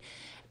crazy.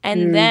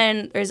 And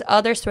then there's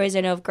other stories I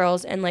know of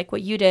girls and, like,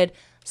 what you did,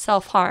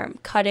 self-harm,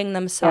 cutting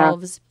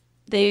themselves.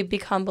 They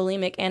become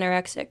bulimic,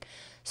 anorexic.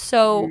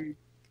 So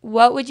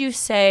what would you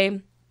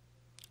say,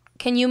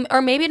 can you,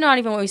 or maybe not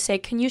even what we say,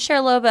 can you share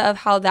a little bit of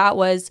how that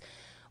was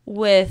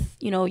with,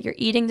 you know, your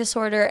eating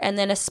disorder? And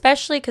then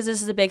especially, because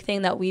this is a big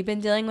thing that we've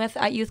been dealing with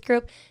at youth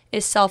group,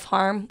 is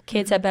self-harm.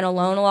 Kids have been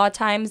alone a lot of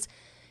times.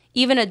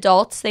 Even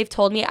adults, they've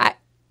told me,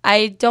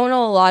 I don't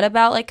know a lot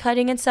about, like,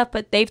 cutting and stuff,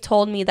 but they've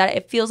told me that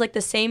it feels like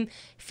the same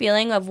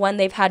feeling of when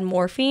they've had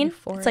morphine.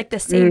 It's like the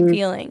same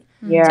feeling.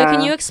 So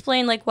can you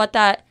explain, like, what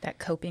that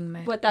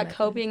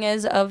coping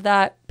is of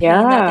that pain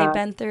that they've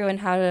been through and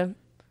how to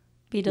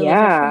be delivered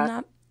from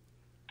that?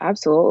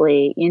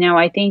 Absolutely. You know,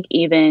 I think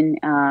even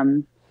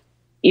kind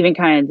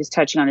of just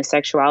touching on the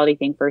sexuality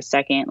thing for a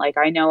second, like,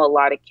 I know a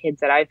lot of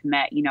kids that I've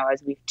met, you know,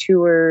 as we've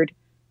toured,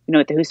 you know,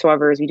 at the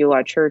Whosoevers, we do a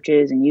lot of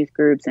churches and youth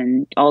groups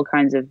and all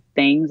kinds of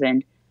things.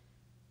 And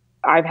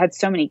I've had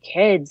so many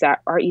kids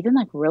that are even,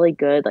 like, really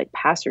good, like,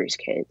 pastors'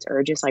 kids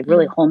or just, like,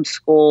 really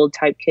homeschooled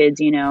type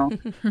kids, you know,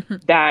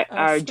 that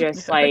are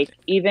just like,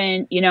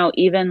 even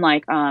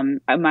like,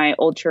 my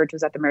old church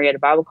was at the Marietta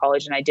Bible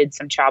College, and I did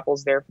some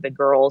chapels there for the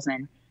girls.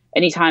 And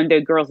anytime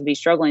the girls would be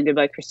struggling, they'd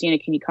be like, Christina,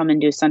 can you come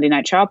and do Sunday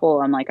night chapel?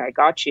 I'm like, I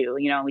got you.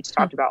 You know, we just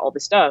talked about all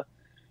this stuff.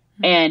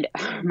 And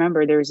I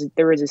remember there was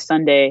a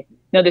Sunday,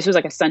 no, this was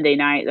like a Sunday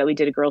night that we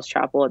did a girls'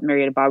 chapel at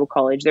Marietta Bible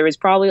College. There was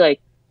probably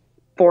like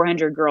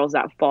 400 girls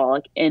that fall,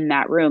 like, in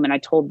that room. And I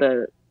told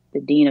the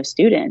dean of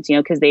students, you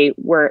know, because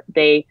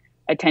they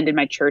attended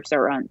my church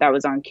that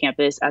was on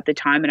campus at the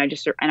time. And I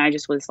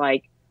just was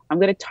like, I'm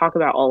going to talk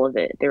about all of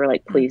it. They were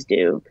like, please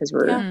do, because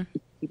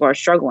people are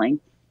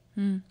struggling.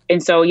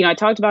 And so, you know, I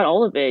talked about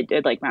all of it,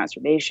 did, like,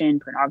 masturbation,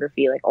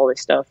 pornography, like, all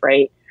this stuff.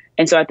 Right.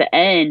 And so at the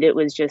end, it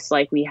was just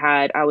like,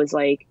 I was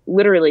like,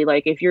 literally,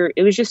 like,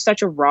 it was just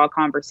such a raw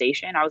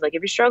conversation. I was like,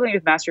 if you're struggling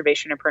with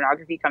masturbation and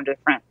pornography, come to the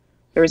front.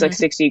 There was like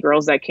 60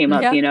 girls that came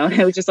up, you know,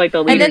 it was just like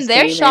the leaders. And then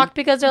they're shocked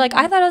because they're like,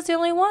 I thought I was the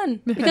only one,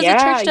 because the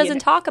church doesn't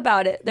talk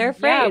about it. They're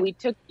afraid. We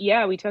took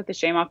the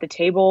shame off the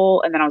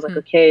table. And then I was like,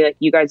 okay, like,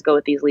 you guys go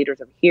with these leaders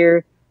over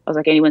here. I was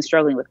like, anyone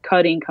struggling with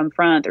cutting, come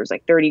front. There was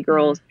like 30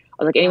 girls.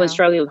 I was like, anyone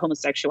struggling with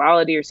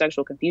homosexuality or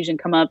sexual confusion,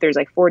 come up. There's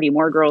like 40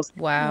 more girls.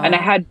 Wow. And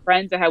I had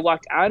friends that had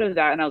walked out of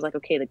that, and I was like,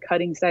 okay, the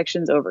cutting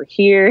section's over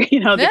here,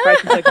 you know, the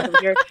depression section's over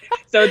here.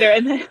 So there,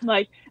 and then,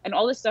 like, and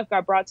all this stuff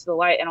got brought to the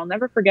light. And I'll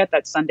never forget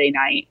that Sunday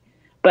night.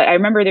 But I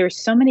remember there were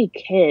so many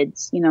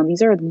kids, you know,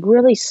 these are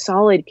really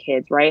solid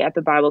kids, right, at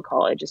the Bible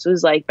college. This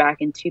was like back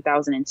in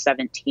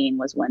 2017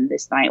 was when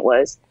this night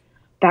was,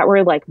 that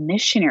were like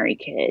missionary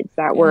kids,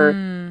 that were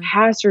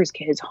pastors'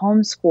 kids,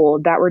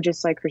 homeschooled, that were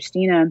just like,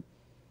 Christina,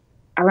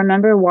 I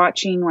remember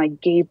watching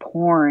like gay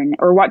porn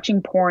or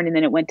watching porn, and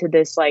then it went to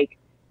this like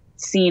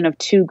scene of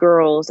two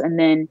girls, and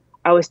then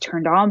I was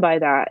turned on by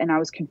that, and I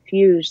was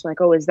confused,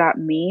 like, oh, is that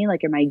me?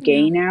 Like, am I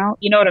gay now?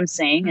 You know what I'm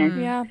saying?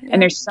 And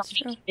and there's so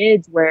many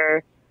kids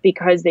where,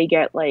 because they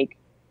get, like,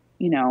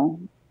 you know,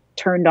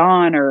 turned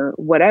on or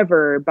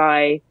whatever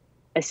by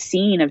a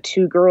scene of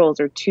two girls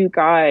or two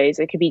guys,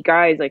 it could be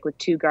guys, like, with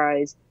two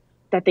guys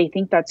that they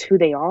think that's who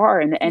they are.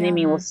 And the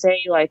enemy will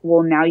say like,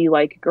 well, now you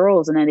like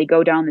girls. And then they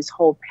go down this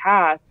whole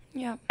path.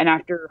 Yeah. And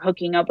after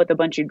hooking up with a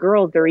bunch of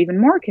girls, they're even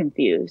more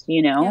confused,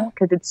 you know,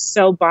 because it's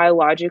so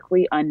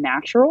biologically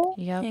unnatural,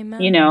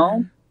 you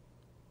know?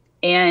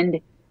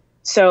 And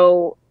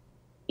so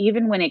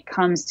even when it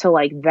comes to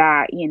like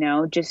that, you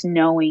know, just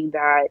knowing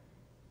that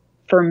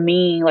for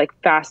me, like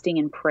fasting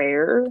and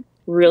prayer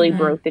really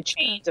broke the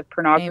chains of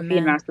pornography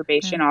and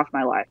masturbation off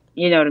my life.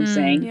 You know what I'm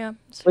saying? Yeah.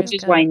 Which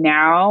is why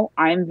now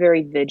I'm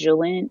very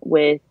vigilant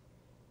with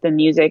the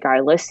music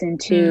I listen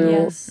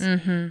to,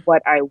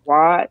 what I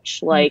watch.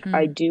 Like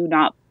I do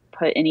not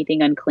put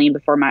anything unclean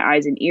before my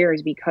eyes and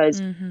ears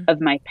because of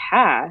my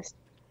past.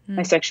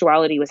 My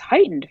sexuality was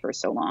heightened for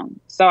so long.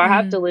 So I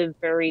have to live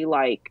very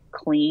like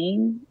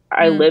clean.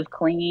 I live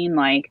clean,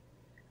 like,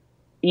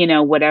 you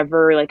know,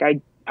 whatever, like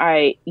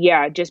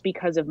just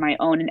because of my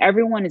own, and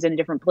everyone is in a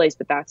different place,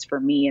 but that's for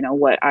me, you know,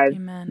 what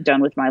I've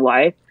done with my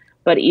life.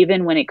 But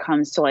even when it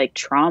comes to like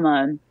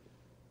trauma,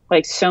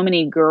 like so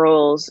many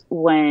girls,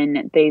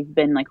 when they've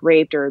been like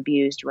raped or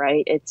abused,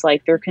 right? It's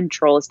like their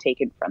control is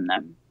taken from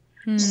them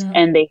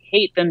and they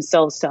hate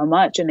themselves so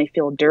much and they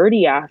feel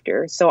dirty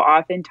after. So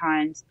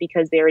oftentimes,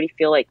 because they already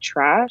feel like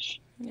trash,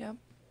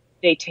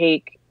 they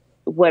take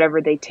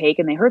whatever they take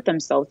and they hurt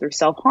themselves through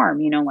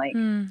self-harm, you know, like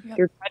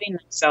they're cutting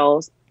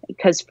themselves.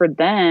 Because for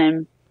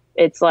them,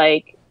 it's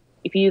like,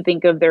 if you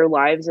think of their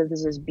lives as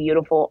this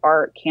beautiful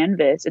art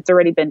canvas, it's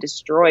already been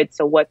destroyed.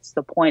 So what's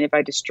the point if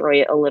I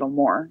destroy it a little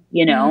more,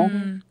 you know?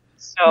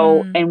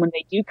 So, and when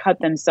they do cut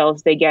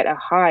themselves, they get a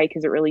high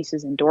because it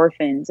releases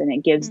endorphins and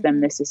it gives them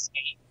this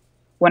escape.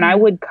 When I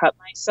would cut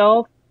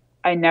myself,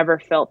 I never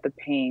felt the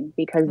pain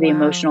because the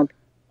emotional pain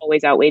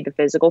always outweighed the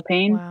physical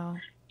pain.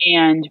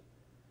 And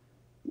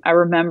I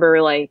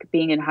remember like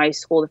being in high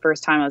school the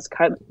first time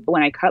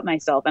when I cut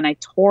myself, and I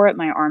tore up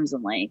my arms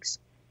and legs.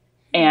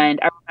 And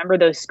I remember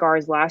those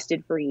scars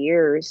lasted for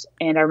years.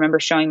 And I remember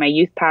showing my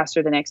youth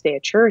pastor the next day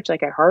at church,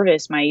 like at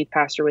Harvest. My youth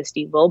pastor was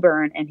Steve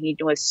Wilburn, and he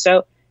was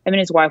him and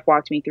his wife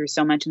walked me through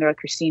so much. And they're like,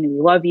 Christina, we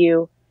love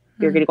you.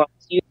 You're going to go on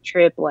this youth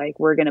trip. Like,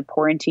 we're going to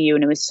pour into you.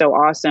 And it was so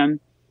awesome.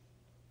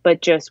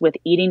 But just with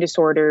eating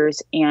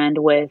disorders and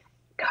with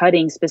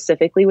cutting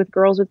specifically with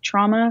girls with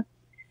trauma,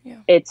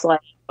 it's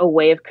like a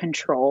way of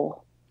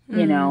control,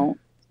 you know,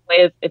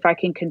 if I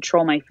can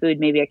control my food,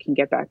 maybe I can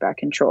get back that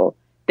control.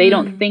 They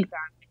don't think that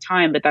at the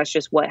time, but that's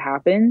just what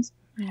happens.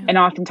 And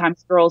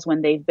oftentimes girls,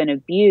 when they've been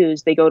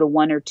abused, they go to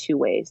one or two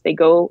ways. They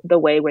go the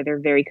way where they're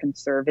very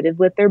conservative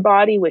with their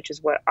body, which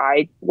is what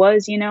I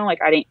was, you know,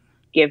 like I didn't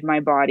give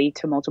my body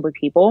to multiple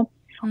people,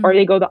 or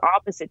they go the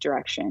opposite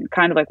direction,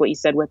 kind of like what you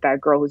said with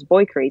that girl who's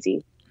boy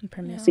crazy.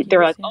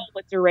 They're like, oh,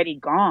 it's already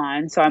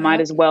gone, so I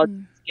might as well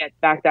get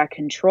back that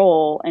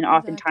control. And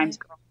oftentimes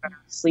girls are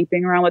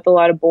sleeping around with a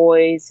lot of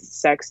boys,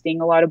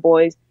 sexting a lot of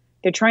boys.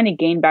 They're trying to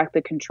gain back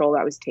the control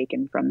that was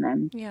taken from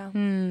them.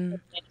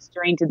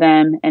 Ministering to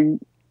them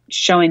and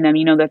showing them,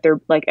 you know, that they're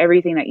like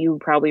everything that you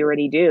probably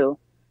already do.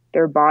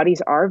 Their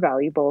bodies are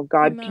valuable.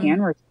 God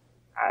can restore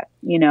that,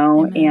 you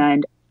know.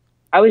 And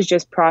I was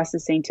just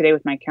processing today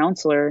with my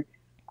counselor.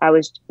 I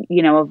was,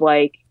 you know, of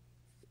like,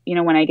 you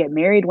know, when I get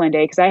married one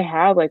day, because I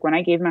have, like, when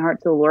I gave my heart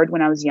to the Lord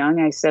when I was young,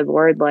 I said,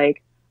 Lord,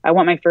 like, I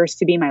want my first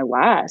to be my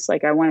last.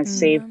 Like, I want to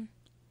save.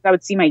 I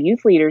would see my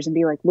youth leaders and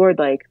be like, Lord,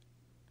 like,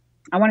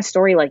 I want a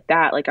story like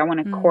that. Like, I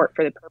want to court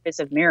for the purpose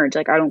of marriage.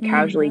 Like, I don't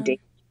casually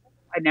date.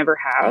 I never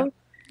have.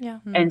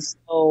 And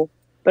so,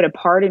 but a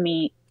part of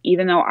me,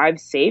 even though I've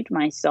saved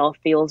myself,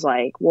 feels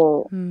like,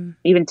 well,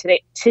 even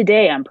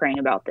today I'm praying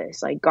about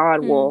this. Like,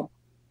 God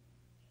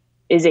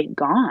is it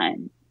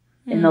gone?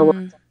 And the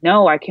Lord said,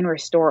 no, I can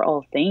restore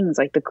all things.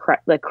 Like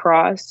the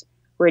cross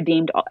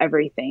redeemed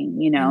everything.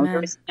 You know,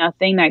 there was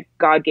nothing that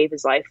God gave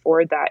his life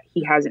for that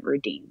he hasn't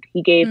redeemed.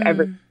 He gave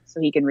everything so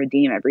he can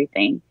redeem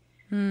everything.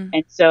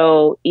 And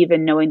so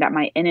even knowing that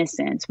my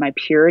innocence, my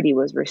purity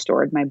was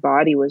restored, my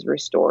body was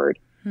restored.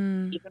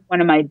 Even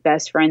one of my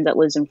best friends that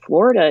lives in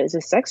Florida is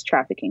a sex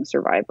trafficking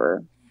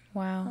survivor.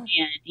 And,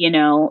 you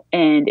know,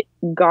 and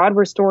God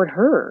restored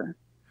her.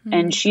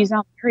 And she's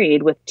now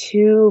married with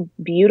 2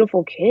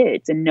 beautiful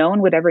kids, and no one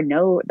would ever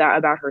know that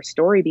about her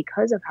story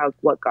because of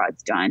what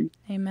God's done.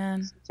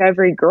 Amen. So to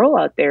every girl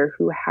out there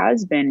who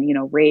has been, you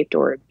know, raped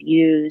or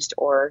abused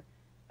or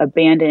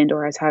abandoned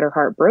or has had her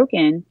heart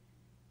broken,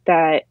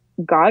 that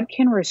God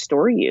can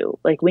restore you.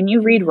 Like when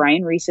you read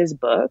Ryan Reese's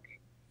book,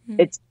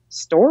 it's a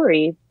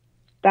story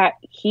that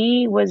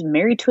he was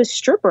married to a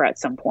stripper at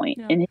some point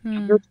in his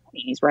younger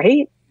 20s,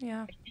 right?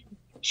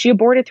 She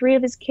aborted 3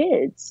 of his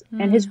kids,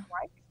 and his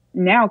wife,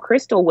 now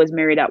Crystal, was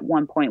married at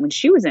one point when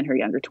she was in her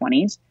younger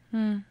 20s.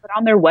 But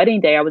on their wedding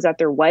day, I was at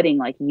their wedding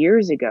like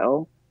years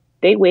ago.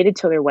 They waited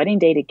till their wedding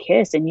day to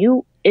kiss, and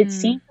it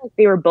seemed like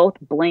they were both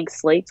blank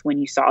slates when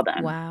you saw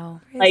them.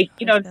 Like,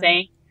 you know what I'm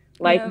saying?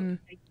 Like,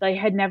 I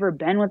had never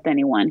been with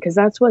anyone, because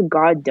that's what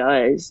God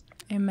does.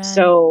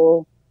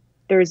 So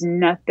there's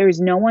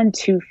no one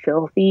too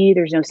filthy.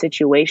 There's no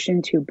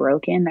situation too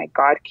broken that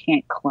God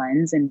can't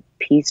cleanse and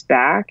piece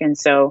back. And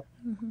so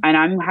And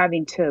I'm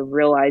having to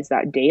realize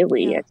that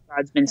daily as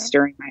God's been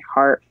stirring my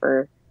heart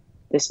for,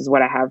 this is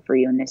what I have for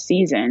you in this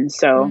season.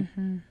 So,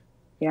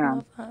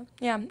 yeah.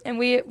 Yeah. And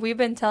we've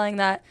been telling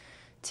that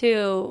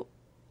to,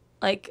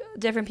 like,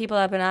 different people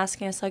have been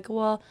asking us, like,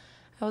 well,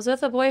 I was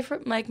with a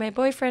boyfriend, like my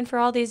boyfriend for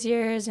all these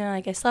years, and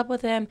like I slept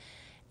with him,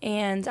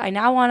 and I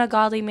now want a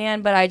godly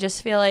man, but I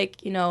just feel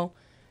like, you know,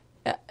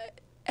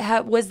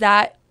 was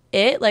that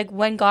it? Like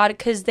when God,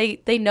 because they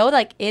know,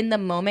 like in the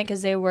moment,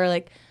 because they were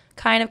like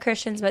kind of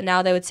Christians, but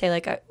now they would say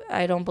like,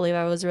 I don't believe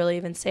I was really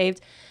even saved.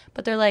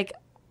 But they're like,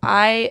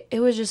 it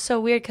was just so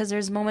weird, because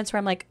there's moments where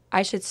I'm like,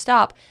 I should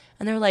stop.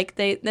 And they're like,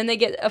 then they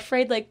get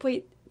afraid, like,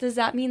 wait, does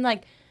that mean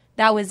like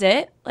that was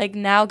it? Like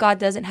now God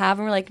doesn't have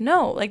him? We're like,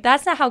 no, like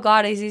that's not how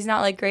God is. He's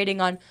not like grading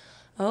on,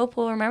 oh,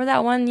 well, remember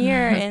that one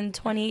year in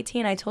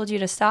 2018 I told you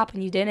to stop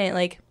and you didn't.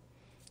 Like,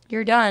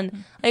 you're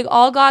done. Like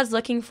all God's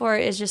looking for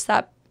is just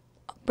that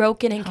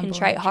broken and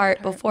contrite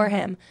heart before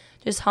him.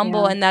 Just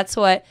humble. And that's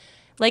what,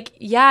 like,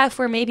 yeah, if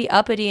we're maybe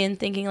uppity and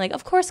thinking like,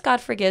 of course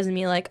God forgives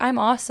me, like I'm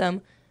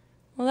awesome.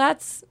 Well,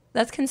 that's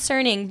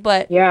concerning,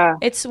 but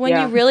it's when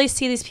you really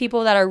see these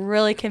people that are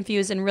really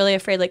confused and really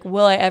afraid, like,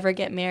 will I ever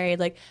get married?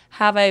 Like,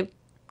 have I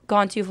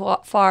gone too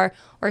far?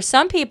 Or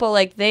some people,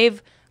 like,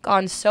 they've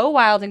gone so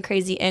wild and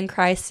crazy in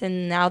Christ,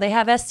 and now they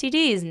have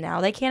STDs, now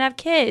they can't have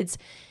kids.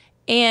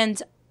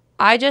 And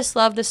I just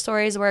love the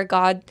stories where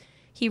God,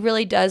 he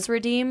really does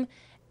redeem,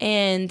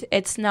 and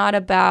it's not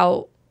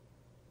about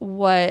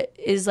what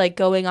is like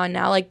going on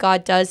now. Like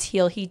God does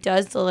heal, he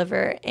does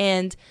deliver,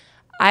 and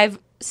I've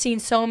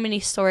seen so many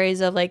stories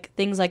of like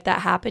things like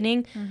that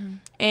happening,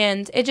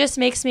 and it just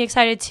makes me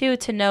excited too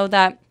to know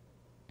that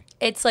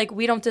it's like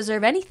we don't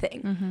deserve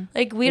anything.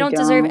 Like we don't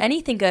deserve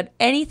anything good.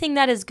 Anything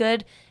that is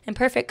good and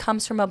perfect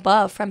comes from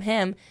above, from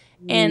him.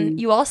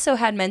 And you also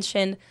had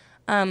mentioned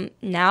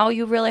now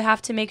you really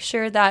have to make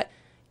sure that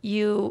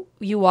you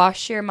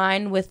wash your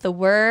mind with the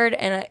word.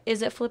 And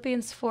is it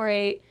Philippians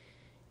 4:8?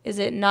 Is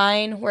it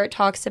 9 where it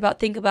talks about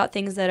think about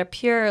things that are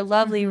pure,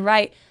 lovely,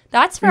 right?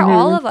 That's for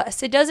all of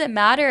us. It doesn't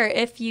matter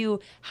if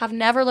you have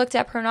never looked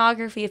at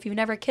pornography, if you've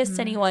never kissed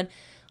anyone.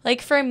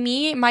 Like for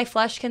me, my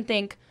flesh can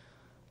think,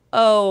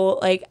 oh,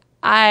 like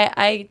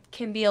I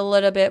can be a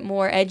little bit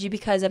more edgy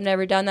because I've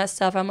never done that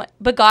stuff. I'm like,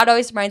 but God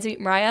always reminds me,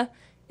 Mariah,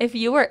 if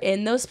you were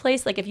in those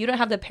places, like if you don't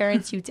have the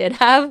parents you did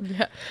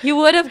have, you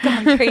would have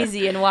gone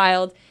crazy and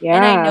wild.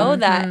 And I know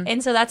that.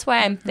 And so that's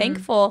why I'm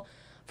thankful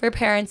for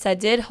parents that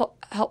did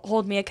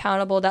hold me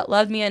accountable, that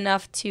loved me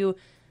enough to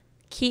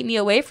keep me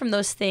away from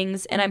those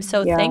things. And I'm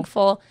so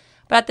thankful.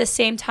 But at the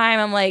same time,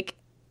 I'm like,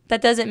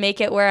 that doesn't make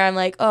it where I'm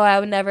like, oh, I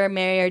would never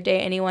marry or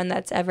date anyone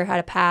that's ever had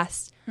a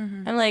past.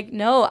 I'm like,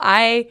 no,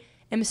 I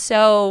am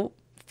so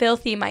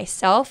filthy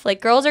myself. Like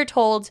girls are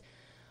told,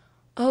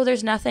 oh,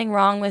 there's nothing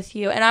wrong with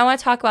you. And I want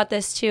to talk about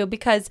this too,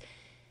 because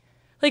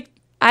like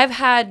I've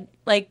had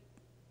like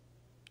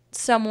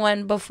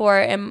someone before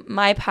in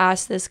my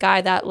past, this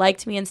guy that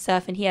liked me and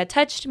stuff, and he had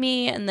touched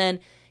me, and then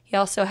he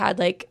also had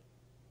like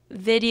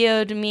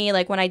videoed me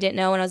like when I didn't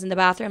know, when I was in the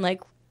bathroom,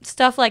 like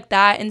stuff like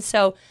that. And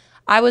so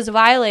I was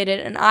violated,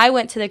 and I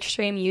went to the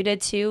extreme you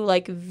did too,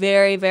 like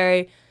very,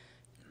 very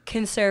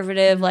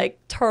conservative, like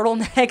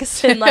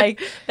turtlenecks and like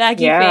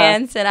baggy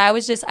pants, and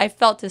I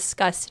felt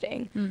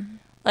disgusting.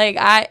 Like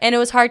and it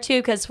was hard too,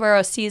 because for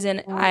a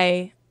season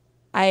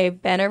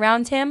I've been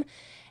around him,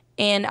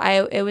 and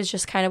it was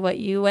just kind of what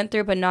you went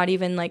through, but not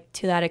even like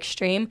to that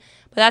extreme.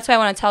 But that's why I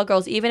want to tell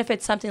girls, even if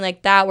it's something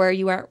like that where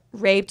you weren't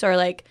raped or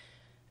like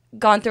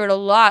gone through it a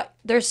lot,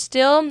 there's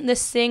still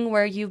this thing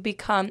where you've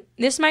become,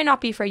 this might not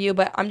be for you,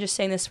 but I'm just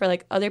saying this for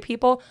like other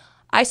people.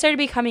 I started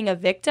becoming a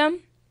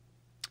victim.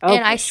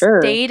 And I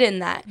stayed in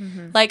that.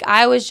 Like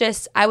I would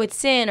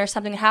sin or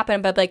something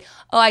happened, but like,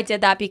 oh, I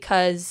did that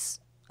because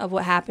of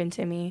what happened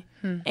to me.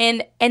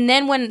 And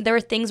then when there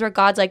were things where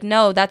God's like,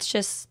 no, that's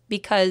just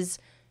because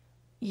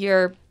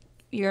you're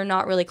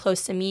not really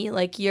close to me.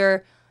 Like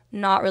you're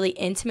not really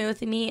intimate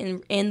with me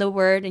and in the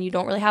word, and you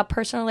don't really have a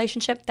personal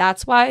relationship.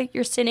 That's why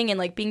you're sinning and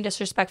like being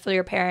disrespectful to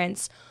your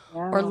parents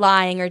or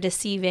lying or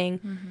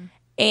deceiving.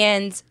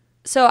 And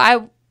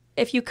so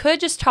if you could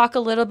just talk a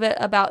little bit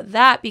about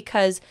that,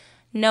 because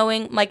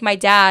knowing, like my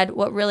dad,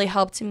 what really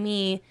helped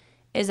me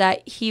is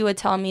that he would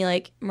tell me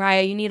like,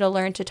 Mariah, you need to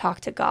learn to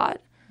talk to God.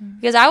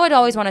 Because I would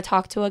always want to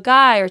talk to a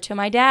guy or to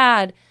my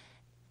dad.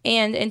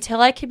 And until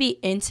I could be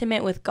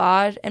intimate with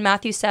God, in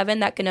Matthew 7,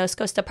 that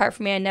gnoskos, depart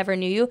from me, I never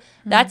knew you,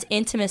 that's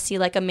intimacy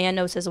like a man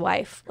knows his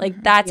wife.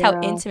 Like that's how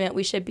intimate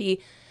we should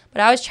be.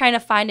 But I was trying to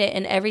find it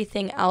in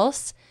everything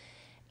else.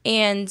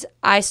 And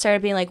I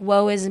started being like,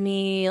 woe is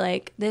me,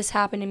 like this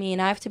happened to me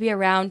and I have to be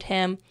around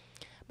him.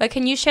 But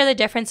can you share the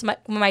difference when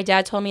my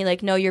dad told me,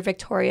 like, no, you're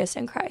victorious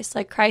in Christ.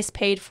 Like, Christ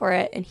paid for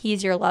it, and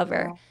he's your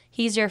lover.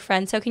 He's your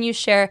friend. So can you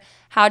share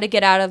how to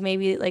get out of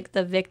maybe, like,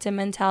 the victim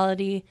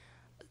mentality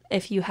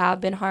if you have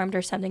been harmed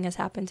or something has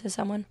happened to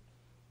someone?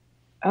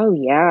 Oh,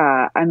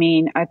 yeah. I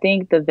mean, I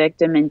think the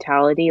victim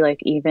mentality, like,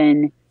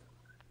 even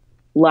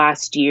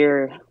last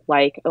year,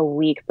 like a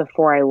week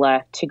before I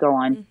left to go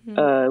on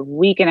a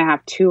week and a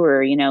half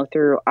tour, you know,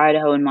 through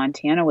Idaho and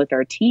Montana with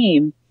our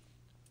team.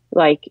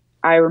 Like,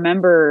 I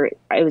remember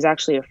it was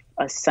actually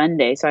a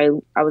Sunday.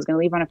 So I was going to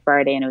leave on a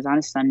Friday, and it was on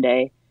a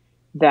Sunday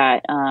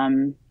that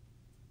I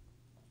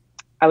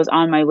was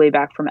on my way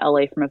back from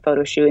LA from a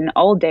photo shoot. And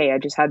all day I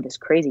just had this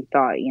crazy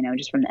thought, you know,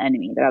 just from the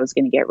enemy, that I was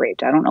going to get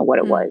raped. I don't know what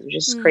it was. It was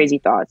just crazy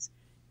thoughts.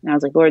 And I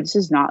was like, Lord, this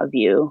is not of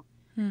you.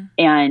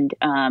 And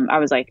I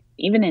was like,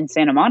 even in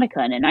Santa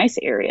Monica, in a nice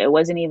area, it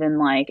wasn't even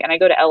like, and I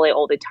go to LA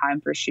all the time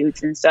for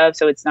shoots and stuff.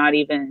 So it's not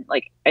even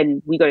like,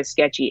 and we go to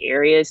sketchy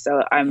areas.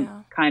 So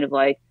I'm kind of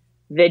like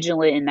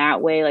vigilant in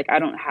that way. Like, I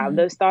don't have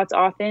those thoughts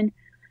often.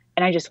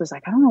 And I just was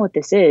like, I don't know what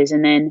this is.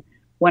 And then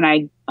when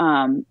I,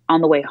 on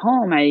the way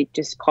home, I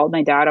just called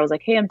my dad. I was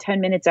like, hey, I'm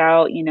 10 minutes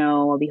out, you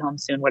know, I'll be home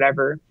soon,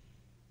 whatever.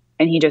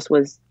 And he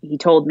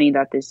told me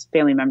that this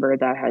family member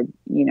that had,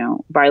 you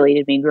know,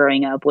 violated me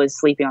growing up was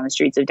sleeping on the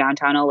streets of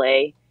downtown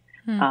LA.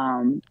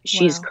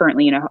 She's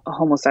currently in a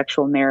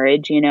homosexual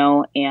marriage, you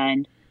know,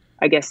 and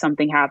I guess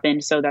something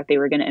happened so that they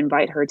were going to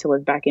invite her to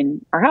live back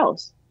in our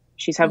house.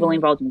 She's heavily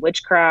involved in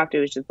witchcraft. It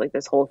was just like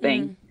this whole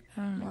thing.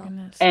 Oh my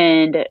goodness.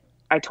 And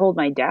I told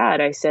my dad,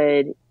 I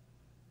said,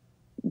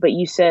 but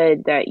you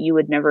said that you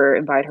would never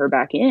invite her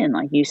back in.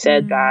 Like, you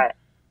said that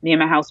me and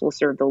my house will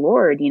serve the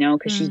Lord, you know,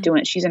 because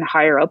she's in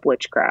higher up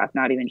witchcraft,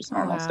 not even just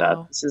normal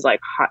stuff. This is like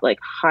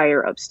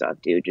higher up stuff,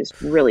 dude,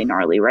 just really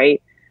gnarly, right?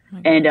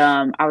 And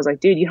I was like,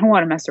 dude, you don't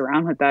want to mess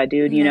around with that,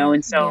 dude, you know?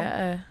 And so,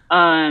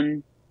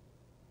 and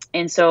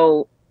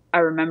so I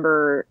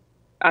remember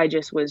I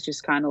just was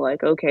just kind of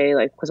like, okay,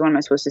 like, because what am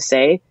I supposed to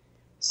say?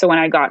 So when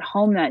I got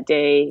home that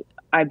day,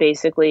 I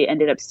basically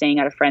ended up staying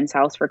at a friend's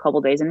house for a couple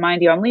of days. And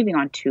mind you, I'm leaving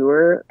on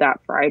tour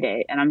that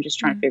Friday, and I'm just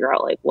trying to figure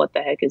out like what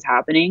the heck is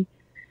happening.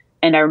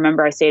 And I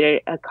remember I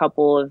stayed at a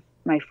couple of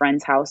my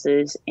friends'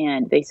 houses,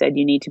 and they said,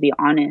 you need to be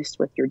honest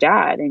with your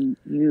dad, and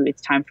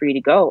it's time for you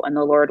to go. And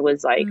the Lord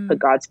was like, put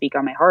God speak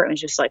on my heart. And it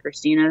was just like,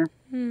 Christina,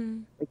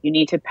 like, you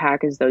need to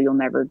pack as though you're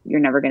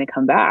never going to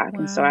come back.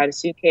 And so I had a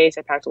suitcase.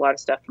 I packed a lot of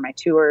stuff for my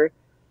tour.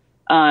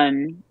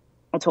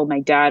 I told my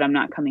dad I'm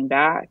not coming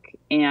back.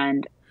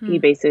 And he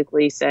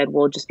basically said,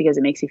 well, just because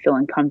it makes you feel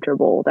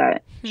uncomfortable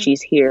that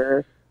she's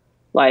here,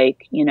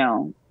 like, you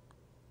know,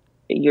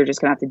 you're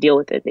just gonna have to deal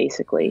with it,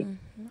 basically.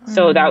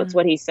 So that's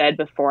what he said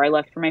before I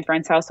left for my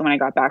friend's house. So when I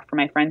got back from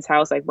my friend's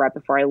house, like right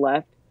before I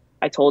left,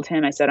 I told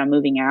him, I said, I'm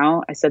moving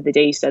out. I said, the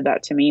day you said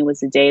that to me was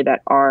the day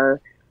that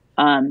our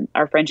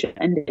friendship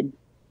ended.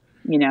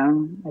 You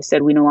know, I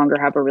said, we no longer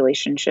have a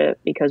relationship,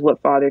 because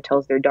what father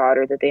tells their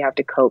daughter that they have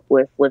to cope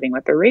with living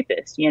with their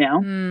rapist, you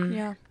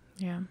know?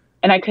 Yeah.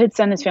 And I could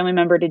send this family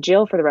member to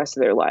jail for the rest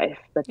of their life,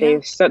 but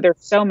they're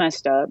so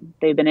messed up.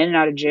 They've been in and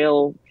out of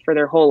jail for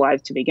their whole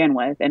lives to begin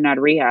with, and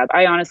not rehab.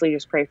 I honestly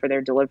just pray for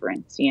their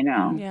deliverance, you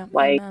know,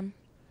 like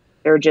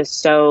they're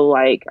just so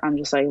like, I'm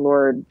just like,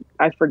 Lord,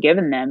 I've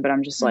forgiven them, but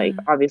I'm just like,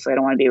 obviously I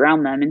don't want to be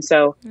around them. And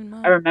so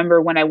I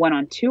remember when I went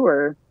on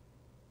tour,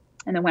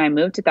 and then when I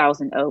moved to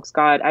Thousand Oaks,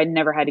 God, I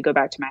never had to go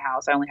back to my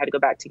house. I only had to go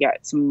back to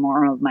get some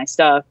more of my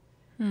stuff.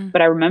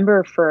 But I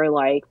remember for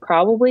like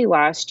probably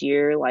last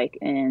year, like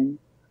in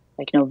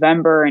like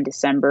November and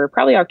December,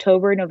 probably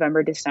October,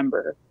 November,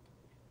 December,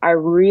 I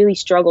really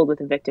struggled with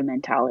the victim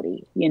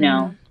mentality, you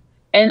know,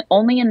 and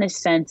only in the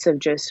sense of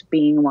just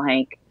being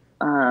like,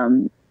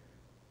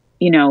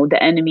 you know,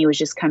 the enemy was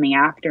just coming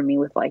after me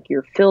with like,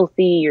 you're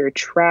filthy, you're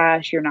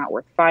trash, you're not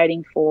worth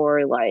fighting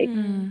for, like,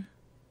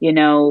 you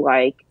know,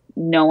 like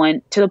no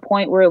one, to the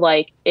point where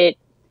like it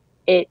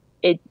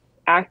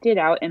acted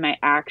out in my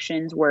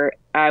actions where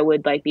I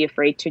would like be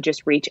afraid to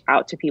just reach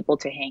out to people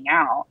to hang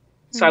out.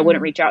 So I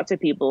wouldn't reach out to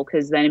people,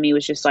 because the enemy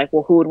was just like,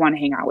 well, who would want to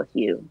hang out with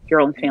you?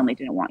 Your own family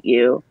didn't want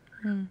you.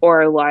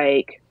 Or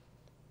like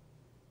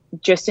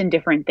just in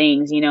different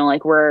things, you know,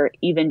 like we're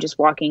even just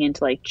walking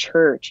into like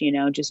church, you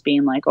know, just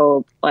being like,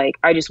 oh, like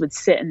I just would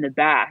sit in the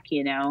back,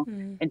 you know?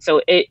 And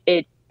so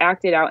it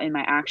acted out in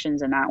my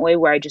actions in that way,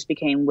 where I just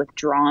became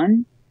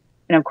withdrawn.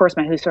 And of course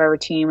my Whosoever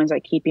team was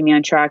like keeping me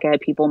on track. I had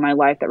people in my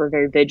life that were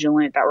very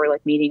vigilant, that were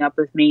like meeting up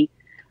with me.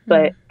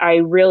 But I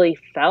really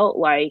felt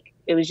like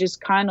it was just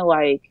kind of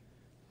like,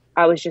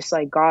 I was just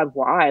like, God,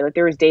 why? Like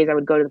there was days I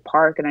would go to the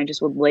park and I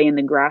just would lay in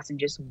the grass and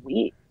just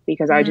weep,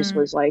 because I just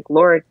was like,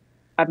 Lord,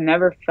 I've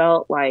never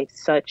felt like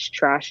such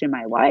trash in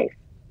my life,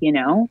 you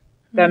know,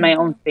 that my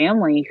own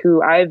family,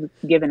 who I've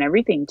given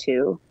everything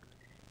to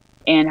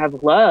and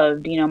have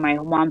loved, you know, my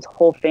mom's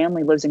whole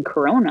family lives in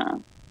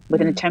Corona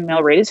within a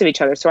 10-mile radius of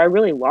each other. So I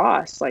really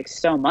lost like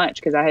so much,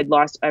 because I had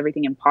lost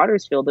everything in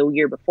Pottersfield the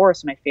year before.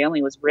 So my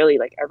family was really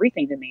like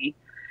everything to me.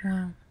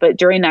 But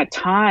during that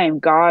time,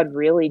 God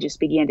really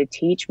just began to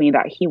teach me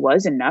that he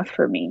was enough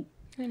for me.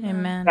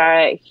 Amen.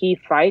 That he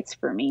fights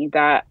for me,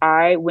 that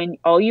when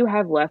all you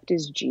have left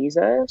is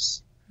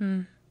Jesus,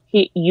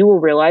 you will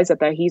realize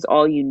that he's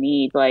all you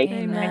need. Like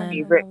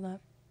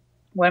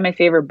one of my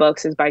favorite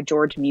books is by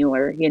George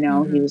Mueller. You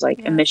know, he was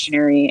like a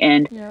missionary,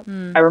 and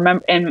I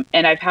remember, and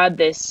I've had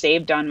this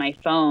saved on my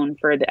phone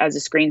as a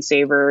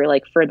screensaver,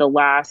 like for the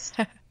last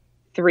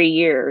 3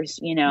 years,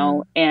 you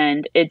know,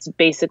 and it's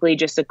basically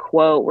just a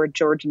quote where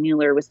George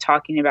Mueller was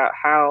talking about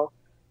how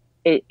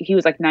he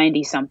was like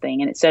 90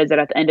 something. And it says that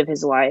at the end of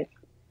his life,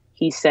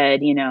 he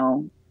said, you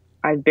know,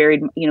 I've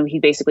buried, you know, he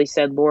basically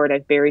said, Lord,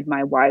 I've buried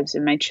my wives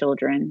and my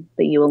children,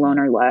 but you alone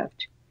are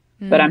left.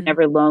 But I'm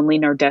never lonely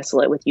nor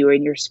desolate with you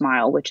and your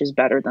smile, which is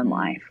better than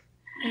life.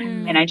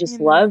 And I just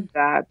loved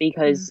that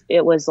because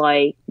it was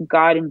like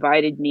God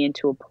invited me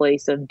into a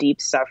place of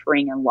deep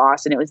suffering and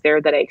loss. And it was there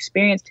that I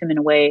experienced him in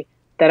a way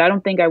that I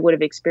don't think I would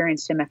have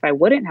experienced him if I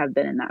wouldn't have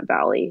been in that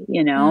valley,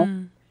 you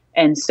know?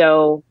 And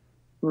so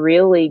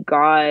really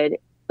God,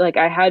 like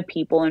I had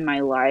people in my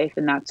life,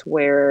 and that's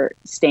where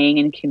staying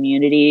in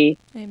community.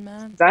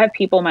 Amen. I have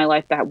people in my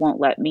life that won't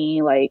let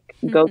me like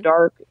go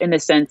dark in the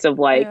sense of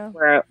like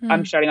where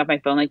I'm shutting off my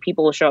phone. Like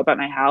people will show up at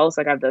my house.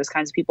 Like I have those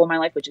kinds of people in my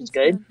life, which is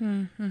good.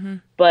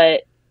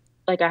 But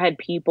like I had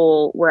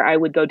people where I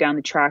would go down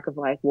the track of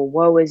like, well,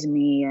 woe is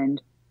me,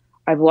 and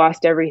I've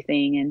lost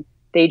everything, and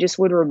they just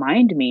would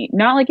remind me.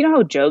 Not like, you know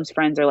how Job's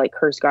friends are like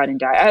curse God and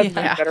die. I have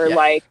friends that are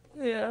like,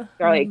 they're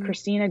like,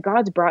 Christina,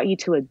 God's brought you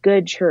to a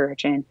good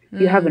church, and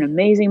you have an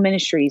amazing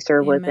ministry you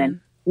serve with,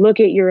 and look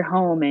at your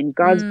home, and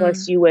God's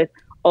blessed you with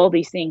all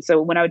these things. So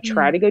when I would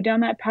try to go down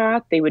that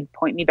path, they would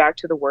point me back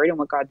to the word and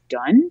what God's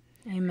done.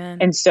 Amen.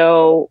 And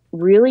so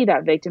really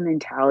that victim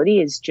mentality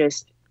is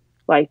just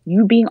like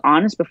you being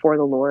honest before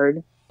the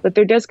Lord, but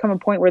there does come a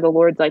point where the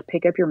Lord's like,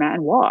 pick up your mat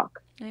and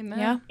walk. Amen.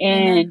 Yeah.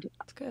 And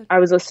I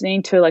was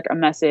listening to like a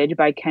message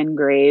by Ken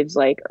Graves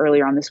like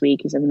earlier on this week.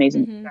 He's an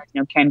amazing, you guys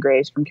know Ken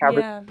Graves from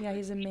Calvary. Yeah,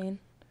 he's in Maine.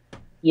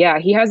 Yeah,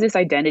 he has this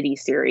identity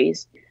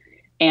series,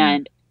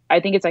 and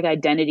I think it's like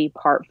identity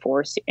part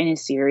 4 in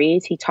his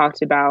series. He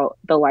talked about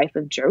the life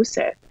of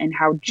Joseph and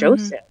how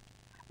Joseph,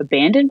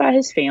 abandoned by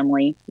his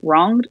family,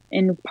 wronged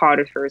in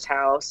Potiphar's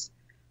house.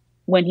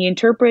 When he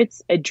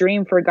interprets a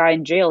dream for a guy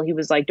in jail, he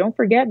was like, "Don't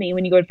forget me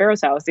when you go to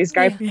Pharaoh's house." These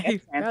guys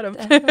forgot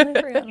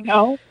him. You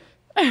know?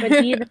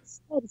 But he even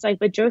said, it's like,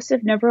 but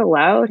Joseph never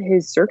allowed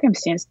his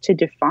circumstance to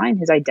define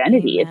his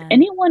identity. Amen. If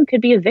anyone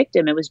could be a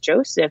victim, it was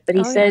Joseph. But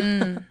he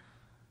said,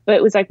 but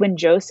it was like when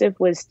Joseph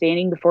was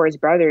standing before his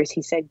brothers,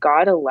 he said,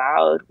 God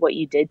allowed what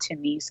you did to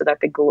me so that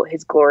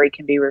his glory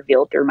can be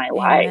revealed through my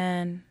life.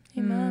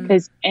 Amen.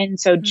 And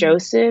so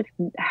Joseph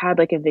had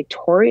like a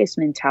victorious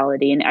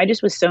mentality. And I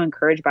just was so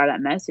encouraged by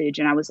that message.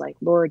 And I was like,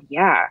 Lord,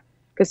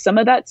 because some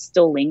of that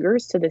still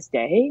lingers to this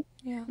day,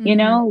 you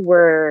know,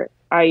 where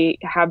I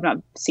have not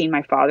seen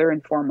my father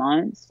in 4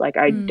 months. Like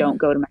I don't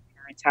go to my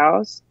parents'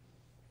 house.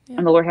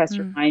 And the Lord has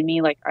to remind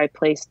me, like I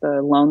place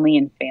the lonely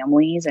in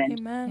families.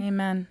 And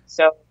Amen.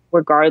 So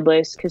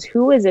regardless, because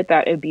who is it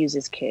that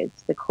abuses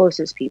kids? The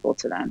closest people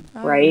to them,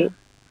 right?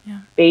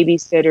 Yeah.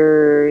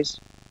 Babysitters,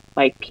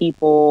 like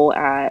people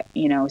at,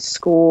 you know,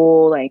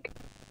 school, like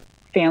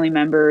family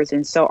members.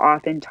 And so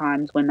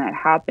oftentimes when that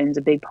happens,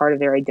 a big part of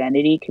their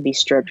identity could be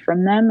stripped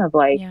from them of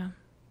like,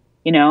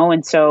 you know,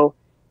 and so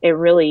it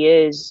really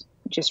is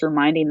just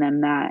reminding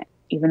them that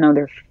even though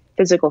their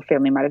physical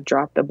family might have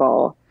dropped the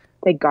ball,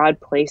 that God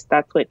placed,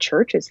 that's what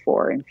church is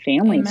for and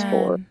families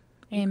for.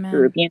 Amen.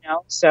 Group, you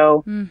know?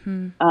 So,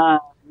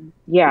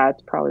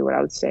 it's probably what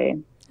I would say.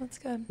 That's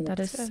good. That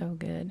is so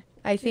good.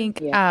 I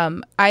think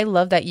I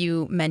love that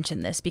you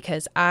mentioned this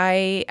because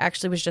I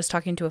actually was just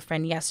talking to a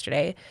friend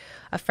yesterday,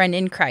 a friend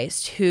in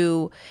Christ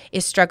who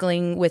is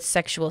struggling with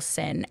sexual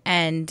sin.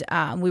 And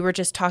we were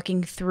just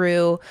talking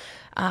through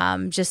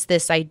just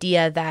this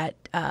idea that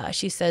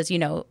she says, you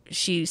know,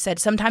 she said,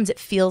 sometimes it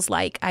feels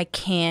like I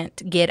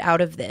can't get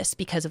out of this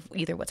because of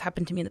either what's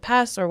happened to me in the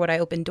past or what I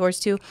opened doors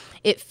to.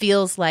 It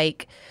feels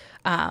like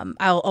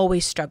I'll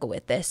always struggle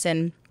with this.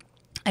 And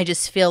I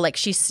just feel like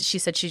she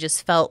said she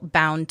just felt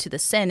bound to the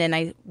sin. And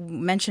I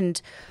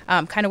mentioned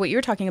kind of what you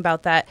were talking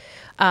about, that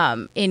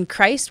in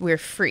Christ we're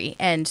free.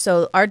 And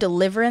so our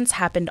deliverance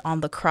happened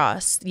on the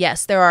cross.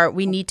 Yes,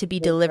 we need to be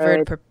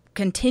delivered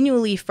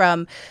continually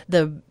from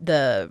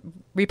the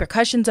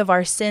repercussions of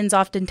our sins,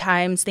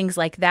 oftentimes, things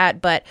like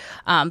that. But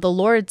the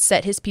Lord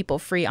set his people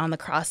free on the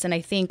cross. And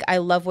I think I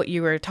love what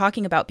you were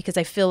talking about because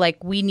I feel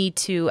like we need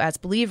to, as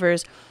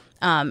believers,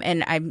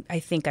 and I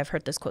think I've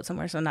heard this quote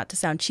somewhere, so not to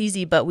sound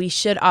cheesy, but we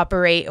should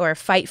operate or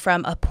fight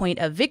from a point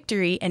of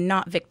victory and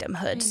not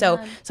victimhood. Amen.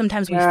 So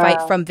sometimes we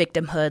fight from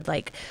victimhood,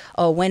 like,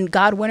 oh, when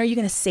are you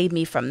going to save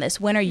me from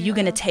this? When are you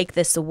going to take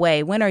this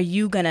away? When are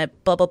you going to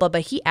blah, blah, blah?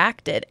 But he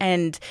acted.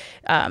 And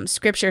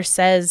scripture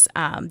says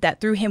that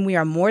through him we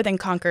are more than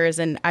conquerors.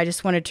 And I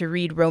just wanted to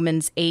read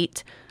Romans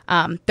 8,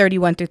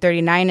 31 through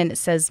 39. And it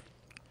says,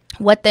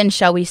 what then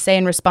shall we say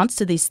in response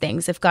to these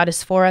things? If God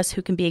is for us,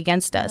 who can be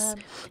against us?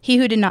 He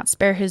who did not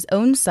spare his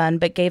own son,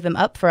 but gave him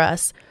up for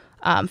us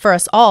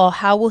all,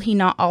 how will he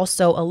not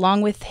also,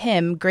 along with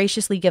him,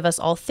 graciously give us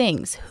all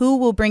things? Who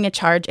will bring a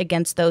charge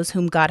against those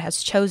whom God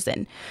has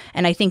chosen?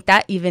 And I think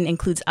that even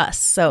includes us.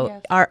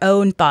 So our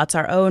own thoughts,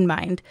 our own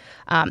mind.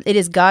 It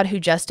is God who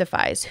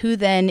justifies. Who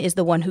then is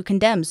the one who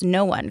condemns?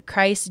 No one.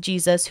 Christ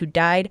Jesus, who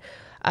died,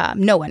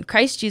 No one.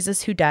 Christ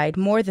Jesus, who died,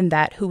 more than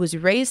that, who was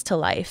raised to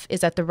life,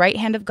 is at the right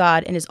hand of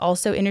God and is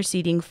also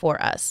interceding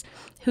for us.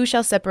 Who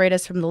shall separate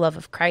us from the love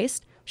of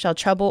Christ? Shall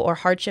trouble or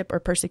hardship or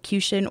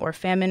persecution or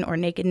famine or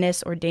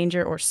nakedness or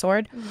danger or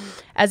sword?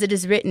 As it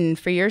is written,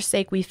 for your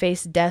sake we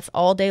face death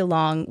all day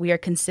long. We are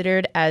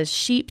considered as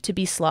sheep to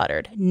be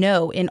slaughtered.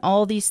 No, in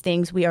all these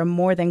things we are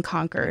more than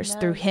conquerors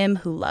through him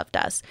who loved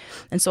us.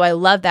 And so I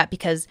love that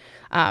because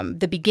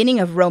the beginning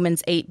of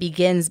Romans 8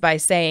 begins by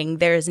saying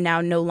there is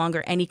now no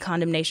longer any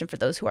condemnation for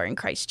those who are in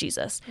Christ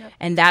Jesus. Yep.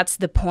 And that's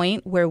the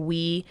point where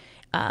we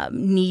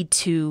need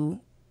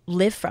to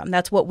live from.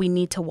 That's what we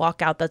need to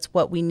walk out. That's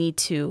what we need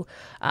to,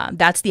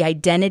 that's the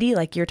identity,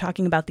 like you're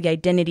talking about, the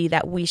identity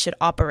that we should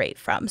operate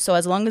from. So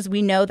as long as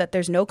we know that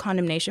there's no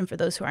condemnation for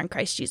those who are in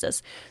Christ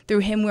Jesus, through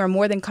him we are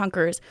more than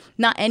conquerors.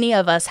 Not any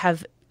of us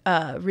have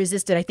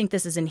resisted, I think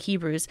this is in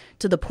Hebrews,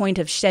 to the point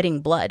of shedding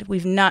blood.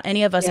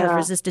 Any of us have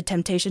resisted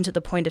temptation to the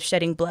point of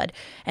shedding blood.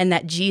 And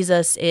that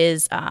Jesus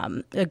is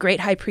a great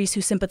high priest who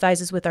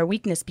sympathizes with our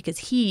weakness because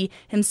he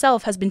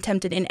himself has been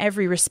tempted in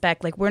every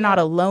respect. Like, we're not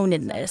alone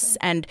in this.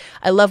 And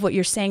I love what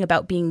you're saying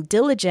about being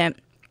diligent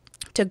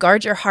to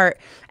guard your heart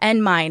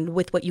and mind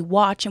with what you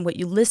watch and what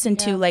you listen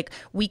to. Like,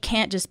 we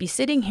can't just be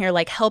sitting here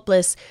like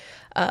helpless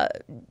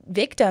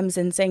victims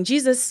and saying,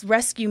 Jesus,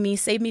 rescue me,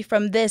 save me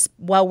from this,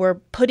 while we're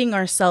putting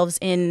ourselves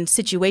in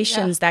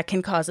situations that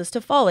can cause us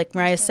to fall. Like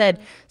Mariah said,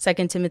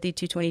 2 Timothy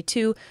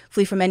 2:22,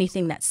 flee from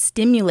anything that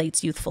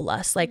stimulates youthful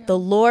lust. Like, the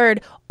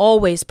Lord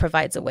always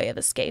provides a way of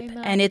escape.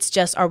 Amen. And it's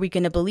just, are we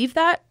going to believe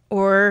that,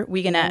 or are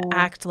we going to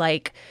act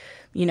like,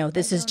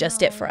 this is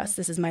just it for us?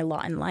 This is my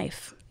lot in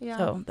life. Yeah.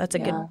 So that's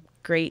a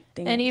great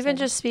thing. And even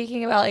just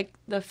speaking about like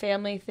the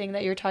family thing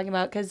that you're talking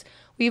about, because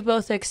we've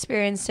both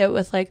experienced it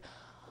with like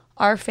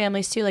our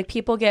families too. Like,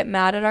 people get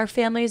mad at our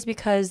families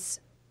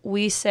because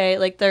we say,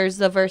 like, there's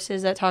the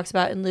verses that talks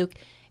about in Luke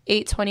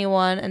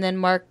 8:21 and then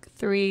Mark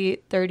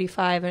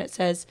 3:35, and it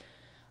says,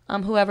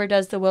 whoever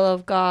does the will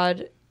of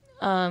God,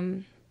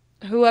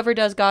 whoever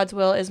does God's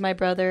will is my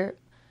brother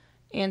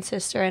and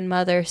sister and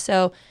mother.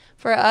 So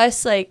for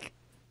us, like,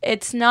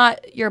 it's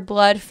not your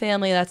blood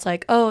family that's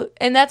like, oh,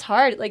 and that's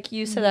hard. Like,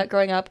 you said that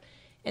growing up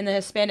in the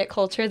Hispanic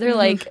culture, they're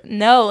like,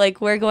 no,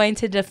 like, we're going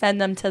to defend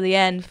them to the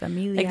end.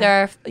 Familia. Like,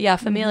 there are,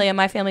 familia.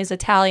 My family's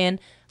Italian.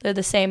 They're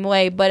the same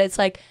way. But it's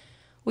like,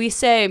 we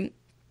say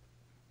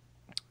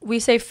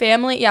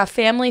family,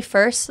 family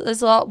first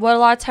is what a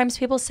lot of times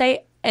people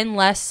say,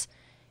 unless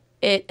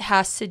it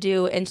has to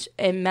do and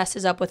it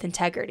messes up with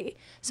integrity.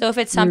 So if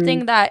it's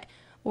something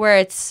where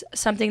it's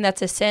something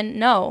that's a sin,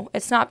 no,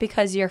 it's not,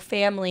 because your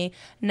family,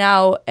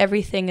 now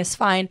everything is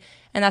fine.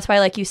 And that's why,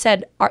 like you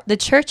said, the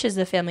church is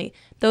the family.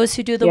 Those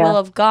who do the will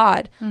of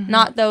God,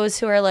 not those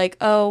who are like,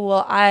 oh,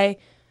 well, I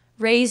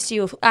raised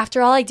you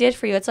after all I did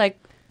for you. It's like,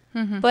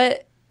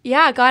 but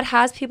God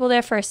has people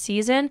there for a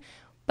season,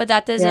 but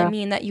that doesn't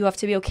mean that you have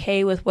to be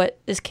okay with what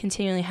is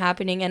continually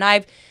happening. And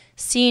I've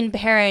seen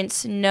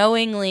parents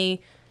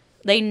knowingly,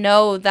 they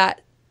know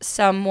that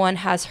someone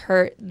has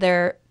hurt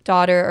their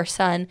daughter or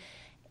son,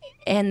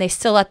 and they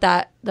still let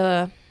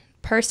the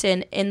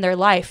person in their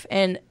life.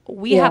 And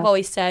we have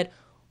always said,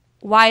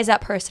 why is that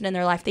person in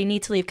their life? They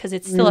need to leave because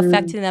it's still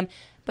affecting them.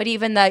 But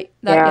even that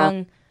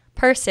young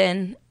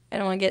person, I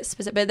don't want to get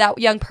specific, but that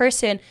young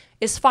person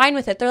is fine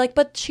with it. They're like,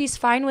 but she's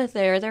fine with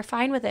it, or they're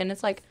fine with it. And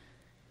it's like,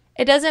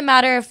 it doesn't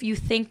matter if you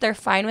think they're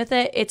fine with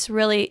it.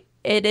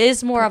 It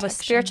is more of a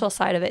spiritual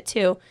side of it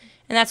too.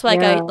 And that's why,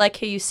 like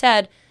how you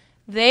said,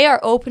 they are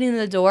opening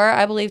the door,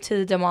 I believe, to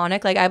the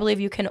demonic. Like, I believe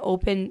you can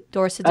open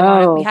doors to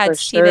demonic. We had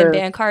Stephen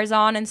Bancars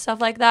on and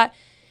stuff like that.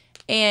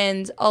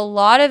 And a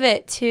lot of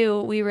it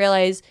too, we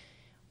realize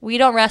we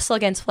don't wrestle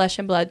against flesh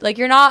and blood. Like,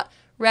 you're not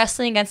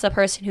wrestling against the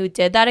person who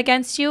did that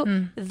against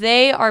you.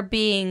 They're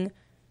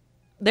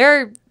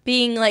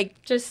being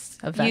like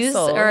just used,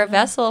 or a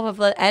vessel of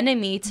the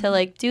enemy to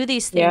like do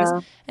these things.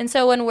 And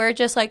so when we're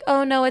just like,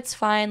 oh no, it's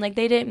fine, like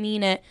they didn't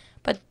mean it,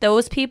 but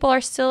those people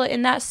are still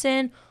in that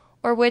sin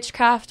or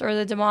witchcraft or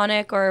the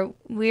demonic or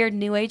weird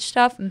new age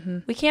stuff,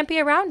 we can't be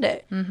around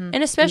it. And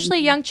especially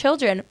young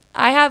children.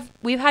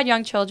 We've had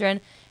young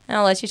children, and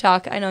I'll let you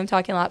talk. I know I'm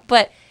talking a lot,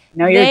 but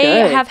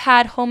they have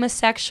had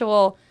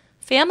homosexual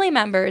family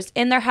members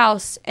in their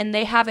house, and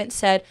they haven't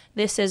said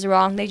this is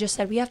wrong. They just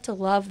said we have to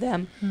love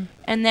them.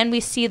 And then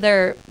we see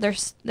their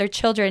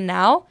children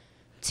now.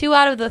 2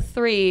 out of the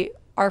 3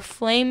 are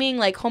flaming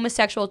like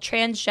homosexual,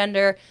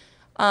 transgender,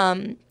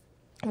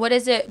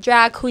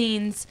 drag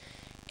queens,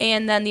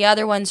 and then the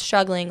other one's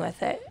struggling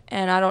with it.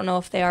 And I don't know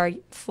if they are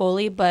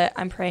fully, but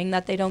I'm praying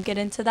that they don't get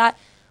into that.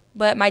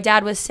 But my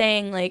dad was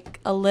saying, like,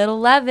 a little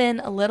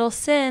leaven, a little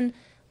sin,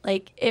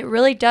 like, it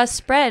really does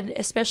spread,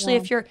 especially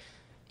if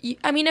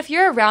if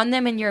you're around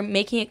them and you're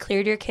making it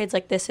clear to your kids,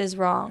 like, this is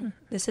wrong,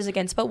 this is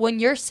against. But when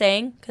you're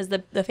saying, because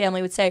the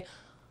family would say,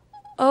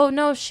 oh,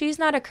 no, she's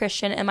not a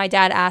Christian. And my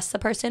dad asked the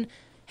person,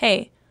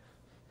 hey,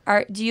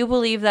 do you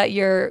believe that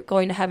you're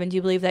going to heaven? Do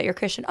you believe that you're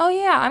Christian? Oh,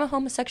 yeah, I'm a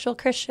homosexual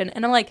Christian.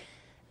 And I'm like,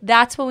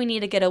 that's what we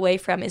need to get away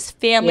from, is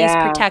families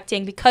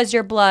protecting, because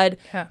your blood,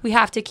 we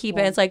have to keep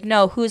it. It's like,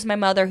 no, who's my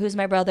mother? Who's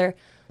my brother?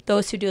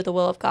 Those who do the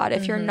will of God.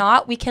 If you're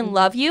not, we can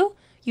love you.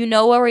 You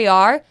know where we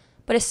are.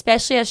 But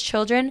especially as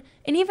children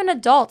and even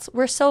adults,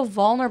 we're so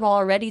vulnerable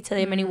already to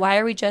the enemy. Why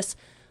are we just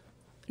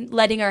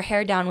letting our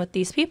hair down with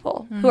these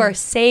people who are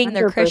saying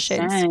they're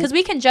Christians? Because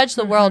we can judge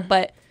the world,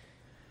 but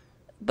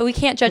we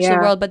can't judge the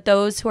world. But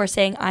those who are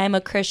saying, I am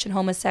a Christian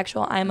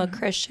homosexual, I am a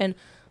Christian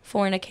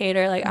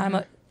fornicator, like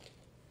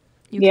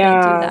you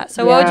can't do that.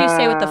 So what would you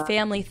say with the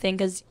family thing?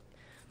 Because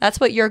that's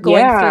what you're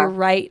going through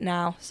right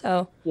now.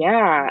 So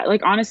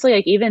like honestly,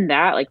 like even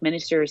that like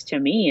ministers to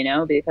me, you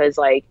know, because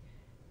like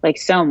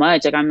so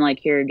much, like I'm like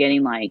here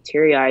getting like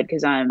teary eyed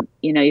because I'm,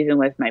 you know, even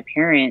with my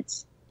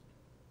parents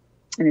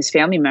and this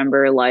family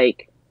member,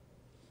 like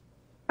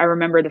I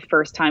remember the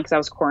first time, because I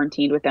was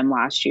quarantined with them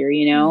last year,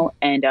 you know,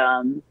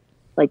 and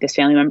like this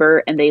family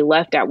member, and they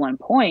left at one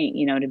point,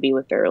 you know, to be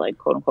with their like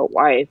quote unquote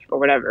wife or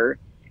whatever.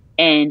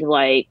 And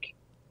like,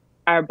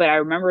 but I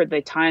remember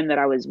the time that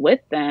I was with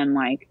them,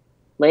 like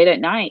late at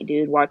night,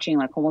 dude, watching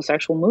like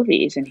homosexual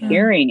movies and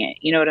hearing it,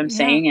 you know what I'm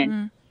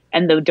saying?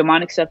 And the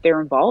demonic stuff they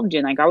were involved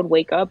in, like I would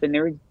wake up and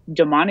there was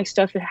demonic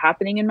stuff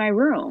happening in my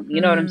room.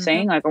 You know what I'm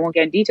saying? Like I won't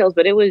get in details,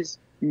 but it was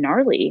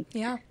gnarly.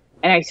 Yeah.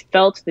 And I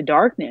felt the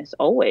darkness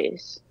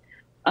always.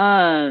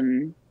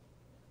 And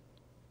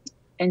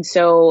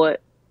so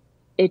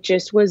it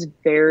just was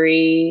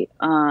very,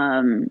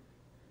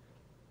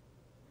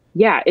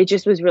 it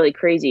just was really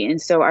crazy.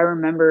 And so I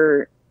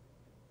remember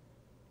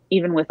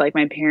even with like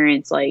my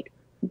parents, like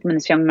when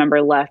this family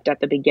member left at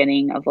the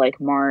beginning of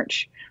like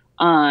March,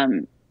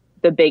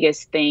 the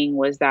biggest thing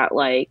was that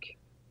like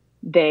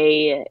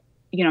they,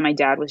 you know, my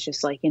dad was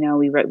just like, you know,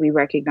 we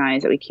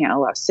recognize that we can't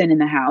allow sin in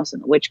the house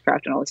and the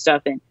witchcraft and all this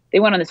stuff. And they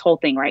went on this whole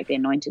thing, right? They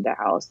anointed the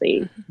house.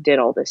 They did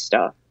all this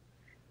stuff.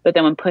 But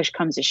then when push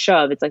comes to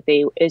shove, it's like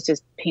it's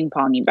just ping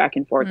ponging back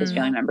and forth. This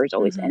family member is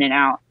always in and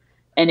out.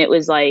 And it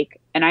was like,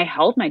 and I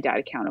held my dad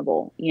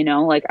accountable, you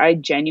know, like I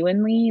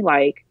genuinely,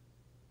 like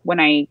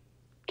when I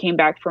came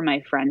back from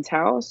my friend's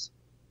house,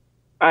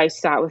 I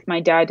sat with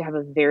my dad to have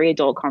a very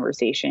adult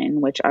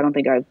conversation, which I don't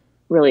think I've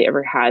really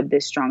ever had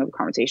this strong of a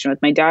conversation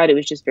with my dad. It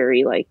was just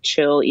very like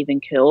chill, even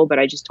kill. But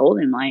I just told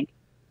him like,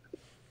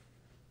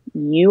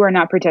 you are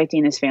not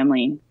protecting this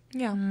family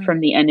from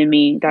the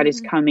enemy that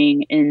is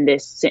coming in the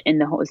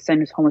sin of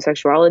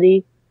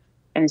homosexuality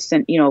and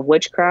sin, you know, of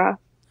witchcraft,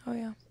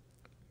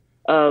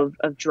 of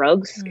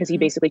drugs. Because he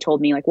basically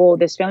told me like, well,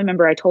 this family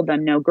member, I told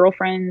them no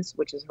girlfriends,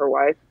 which is her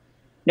wife,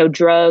 no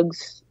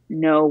drugs,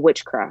 no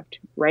witchcraft,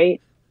 right?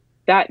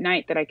 That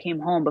night that I came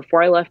home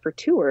before I left for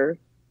tour,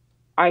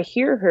 I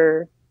hear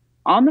her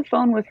on the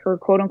phone with her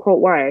quote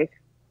unquote wife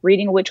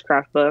reading a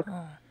witchcraft book.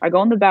 I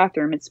go in the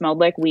bathroom. It smelled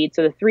like weed.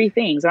 So the three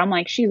things, I'm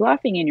like, she's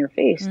laughing in your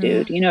face,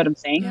 dude. You know what I'm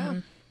saying?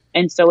 Yeah.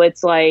 And so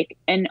it's like,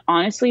 and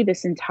honestly,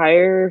 this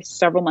entire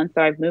several months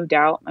that I've moved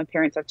out, my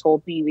parents have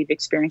told me we've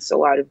experienced a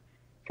lot of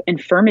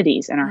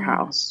infirmities in our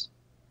house.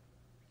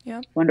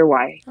 Yeah. Wonder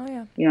why. Oh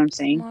yeah. You know what I'm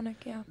saying?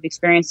 Demonic, yeah. We've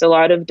experienced a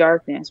lot of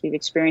darkness. We've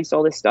experienced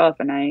all this stuff.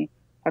 And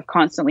I've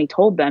constantly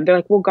told them, they're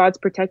like, well, God's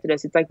protected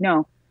us. It's like,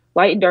 no,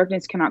 light and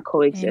darkness cannot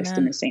coexist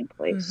in the same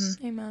place.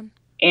 Amen.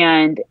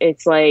 And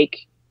it's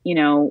like, you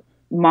know,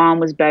 mom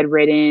was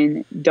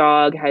bedridden,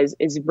 dog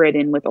is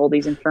ridden with all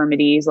these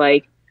infirmities,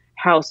 like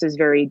house is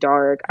very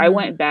dark. I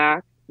went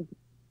back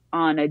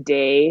on a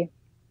day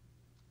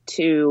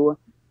to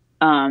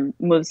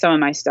move some of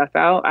my stuff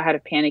out. I had a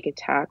panic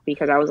attack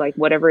because I was like,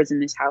 whatever is in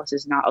this house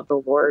is not of the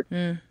Lord.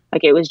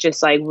 Like it was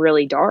just like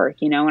really dark,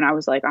 you know, and I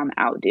was like, I'm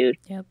out, dude.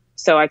 Yep.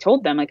 So I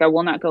told them like, I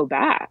will not go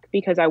back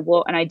because I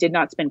will. And I did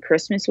not spend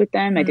Christmas with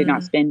them. I did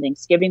not spend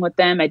Thanksgiving with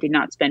them. I did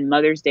not spend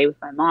Mother's Day with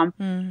my mom.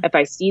 If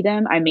I see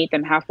them, I meet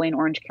them halfway in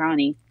Orange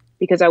County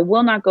because I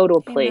will not go to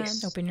a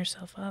place. Open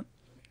yourself up.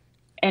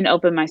 And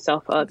open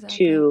myself up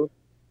to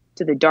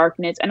the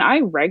darkness. And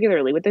I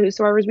regularly, with the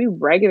Whosoevers, we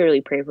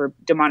regularly pray for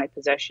demonic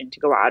possession to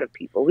go out of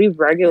people. We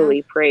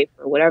regularly pray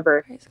for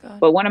whatever.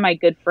 But one of my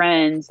good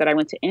friends that I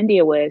went to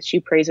India with, she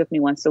prays with me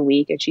once a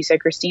week. And she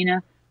said,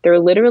 Christina, they're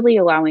literally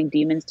allowing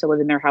demons to live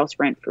in their house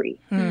rent-free.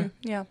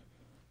 Yeah.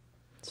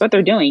 That's what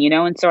they're doing, you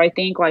know? And so I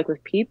think like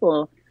with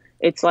people,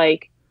 it's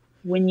like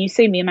when you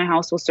say me and my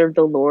house will serve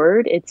the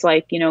Lord, it's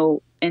like, you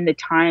know, in the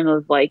time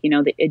of like, you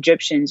know, the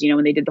Egyptians, you know,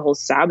 when they did the whole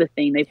Sabbath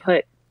thing, they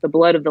put the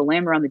blood of the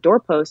lamb around the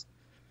doorpost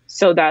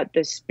so that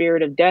the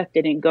spirit of death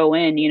didn't go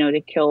in, you know, to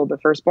kill the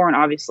firstborn,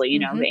 obviously, you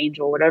know, the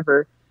angel,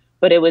 whatever.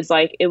 But it was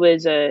like, it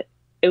was a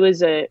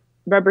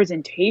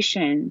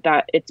representation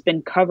that it's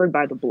been covered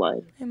by the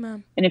blood.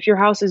 Amen. And if your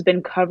house has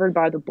been covered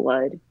by the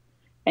blood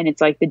and it's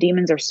like the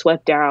demons are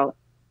swept out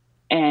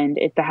and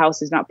if the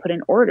house is not put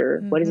in order,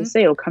 what does it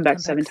say? It'll come back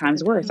seven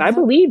times worse. I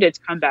believed it's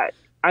come back.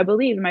 I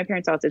believe in my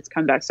parents' house, it's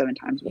come back 7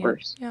 times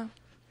worse. Yeah.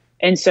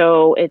 And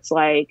so it's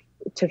like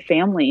to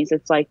families,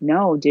 it's like,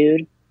 no,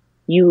 dude,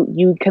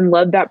 you can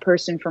love that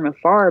person from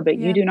afar, but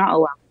you do not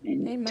allow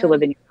them to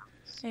live in your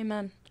house.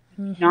 Amen.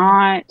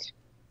 Not,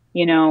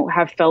 you know,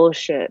 have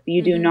fellowship.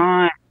 You do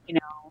not, you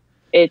know,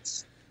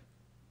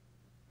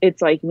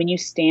 it's like when you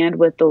stand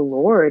with the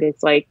Lord,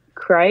 it's like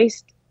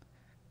Christ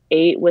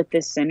ate with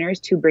the sinners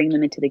to bring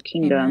them into the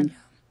kingdom. Amen.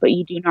 But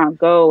you do not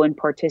go and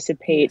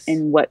participate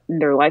in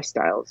their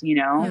lifestyles, you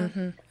know?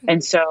 Mm-hmm.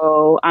 And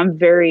so I'm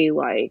very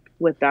like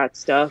with that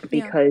stuff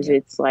because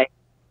it's like,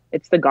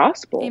 it's the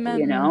gospel, Amen.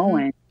 You know?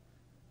 Mm-hmm.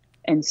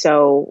 And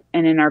so,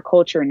 and in our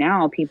culture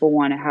now, people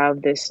want to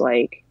have this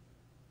like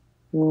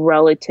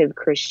relative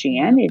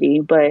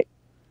Christianity, but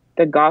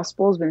the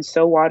gospel's been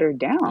so watered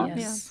down.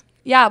 Yes.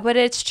 Yeah, but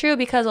it's true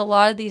because a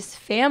lot of these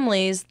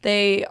families,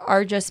 they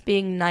are just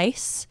being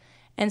nice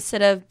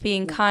instead of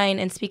being kind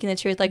and speaking the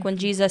truth. Like when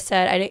Jesus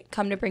said, I didn't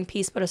come to bring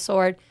peace but a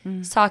sword,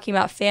 he's talking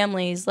about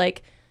families,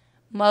 like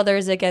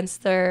mothers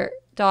against their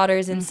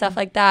daughters and stuff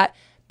like that.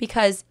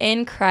 Because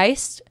in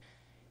Christ,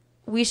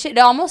 it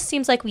almost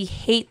seems like we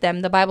hate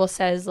them. The Bible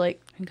says,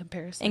 like,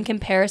 in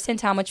comparison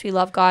to how much we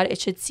love God, it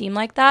should seem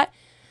like that.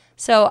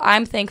 So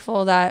I'm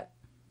thankful that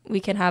we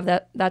can have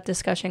that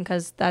discussion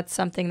because that's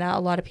something that a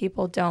lot of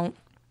people don't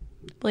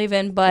believe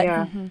in.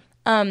 But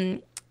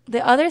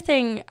the other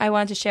thing I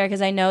wanted to share,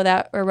 because I know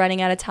that we're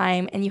running out of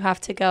time and you have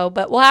to go,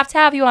 but we'll have to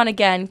have you on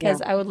again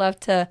because I would love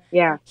to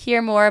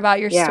hear more about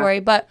your story.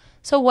 But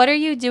so what are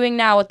you doing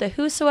now with the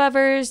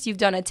Whosoevers? You've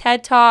done a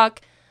TED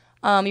Talk.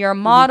 You're a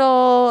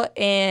model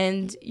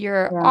and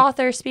you're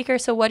author, speaker.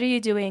 So what are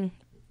you doing?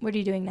 What are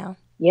you doing now?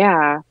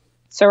 Yeah.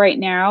 So right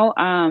now,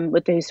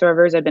 with the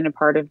Whosoevers, I've been a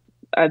part of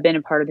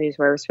the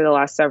Whosoevers for the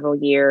last several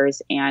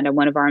years, and I'm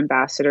one of our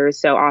ambassadors.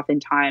 So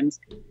oftentimes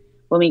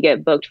when we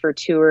get booked for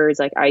tours,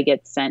 like I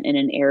get sent in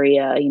an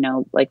area, you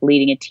know, like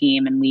leading a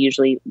team, and we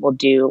usually will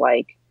do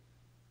like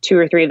 2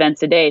 or 3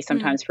 events a day,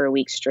 sometimes for a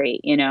week straight,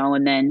 you know.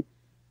 And then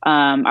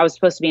I was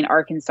supposed to be in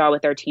Arkansas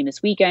with our team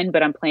this weekend,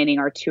 but I'm planning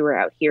our tour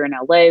out here in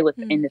LA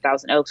in the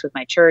Thousand Oaks with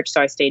my church.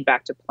 So I stayed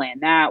back to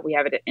plan that. We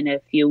have it in a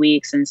few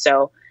weeks. And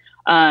so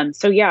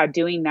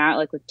doing that,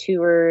 like with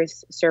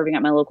tours, serving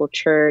at my local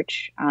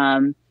church.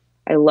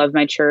 I love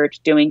my church,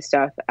 doing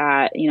stuff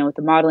with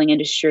the modeling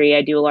industry.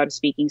 I do a lot of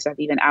speaking stuff,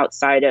 even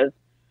outside of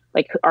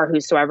like our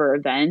Whosoever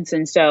events.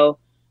 And so,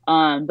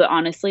 but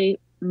honestly,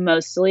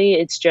 mostly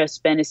it's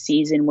just been a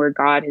season where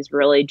God has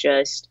really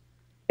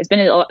it's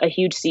been a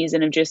huge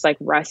season of just like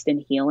rest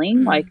and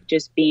healing, like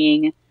just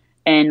being,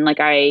 and like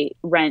I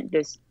rent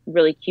this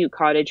really cute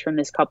cottage from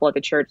this couple at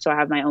the church. So I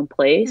have my own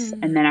place,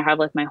 and then I have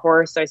like my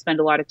horse. So I spend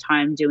a lot of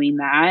time doing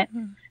that.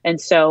 And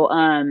so,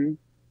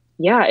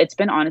 it's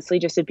been honestly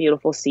just a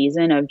beautiful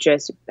season of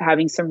just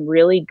having some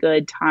really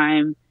good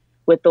time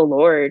with the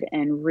Lord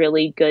and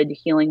really good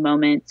healing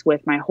moments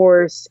with my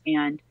horse,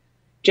 and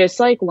just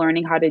like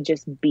learning how to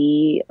just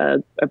be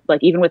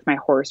like even with my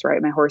horse,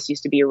 right? My horse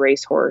used to be a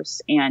race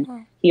horse, and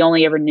he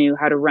only ever knew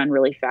how to run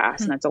really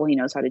fast, and that's all he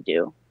knows how to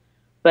do.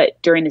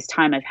 But during this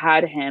time I've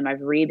had him, I've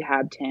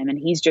rehabbed him, and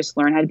he's just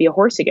learned how to be a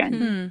horse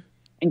again.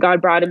 And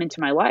God brought him into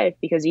my life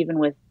because even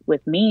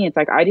with me, it's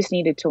like I just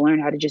needed to learn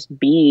how to just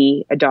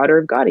be a daughter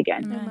of God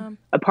again,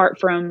 apart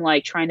from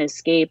like trying to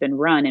escape and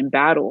run and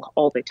battle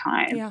all the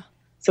time. Yeah.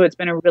 So it's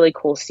been a really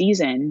cool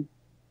season.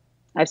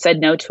 I've said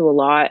no to a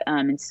lot,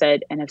 and I've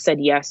said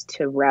yes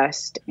to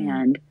rest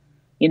and,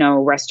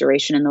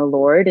 restoration in the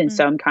Lord. And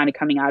so I'm kind of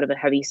coming out of a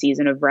heavy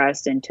season of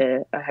rest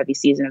into a heavy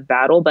season of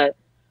battle, but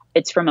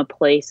it's from a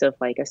place of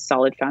like a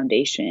solid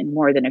foundation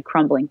more than a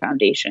crumbling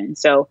foundation.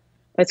 So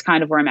that's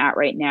kind of where I'm at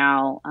right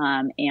now.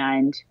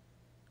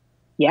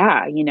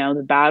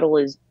 The battle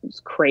is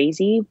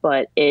crazy,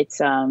 but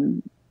it's,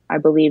 I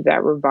believe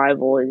that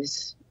revival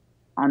is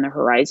on the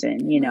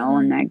horizon,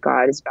 and that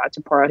God is about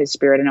to pour out his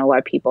spirit. I know a lot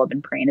of people have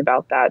been praying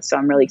about that. So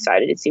I'm really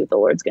excited to see what the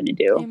Lord's going to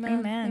do.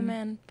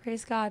 Amen.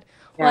 Praise God.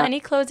 Yeah. Well, any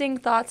closing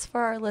thoughts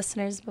for our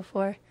listeners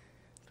before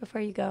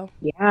you go?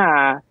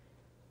 Yeah.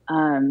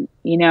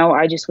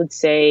 I just would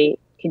say,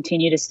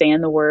 continue to stay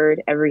in the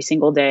word every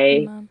single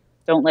day. Amen.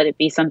 Don't let it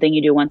be something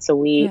you do once a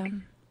week. Yeah.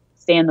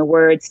 Stay in the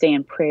word, stay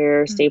in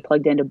prayer, stay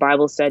plugged into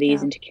Bible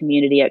studies, into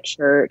community at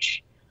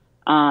church.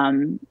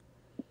 And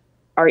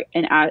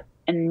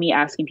me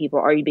asking people,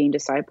 are you being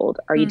discipled?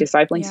 Are you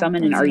discipling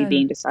someone, and are you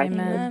being discipled?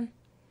 Amen.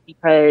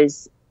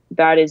 Because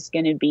that is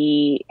going to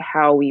be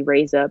how we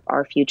raise up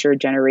our future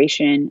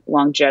generation.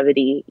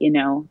 Longevity,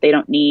 they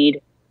don't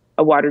need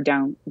a watered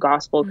down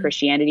gospel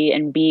Christianity,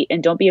 and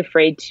don't be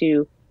afraid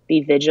to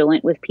be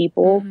vigilant with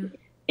people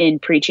in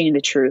preaching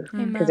the truth,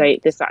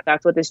 because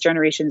that's what this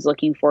generation is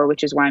looking for,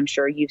 which is why I'm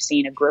sure you've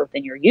seen a growth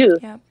in your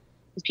youth.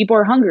 Because people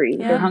are hungry.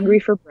 They're hungry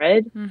for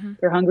bread.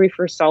 They're hungry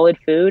for solid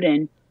food,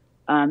 and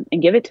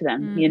give it to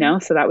them,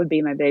 so that would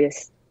be my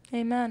biggest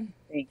thing.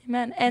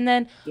 Amen. And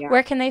then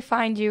where can they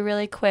find you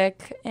really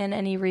quick, and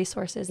any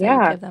resources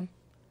that you give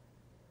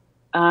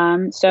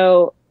them?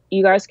 So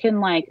you guys can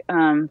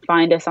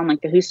find us on the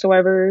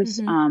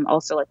Whosoevers,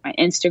 also my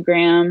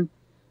Instagram.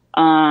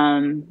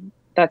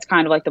 That's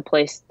kind of the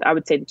place, I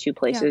would say the 2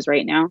 places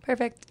right now.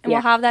 Perfect. And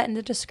we'll have that in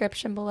the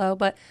description below.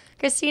 But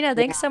Christina,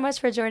 thanks so much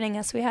for joining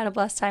us. We had a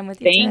blessed time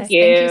with you today. Thank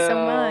you. Thank you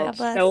so much.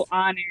 So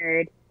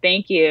honored.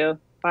 Thank you.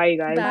 Bye, you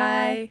guys.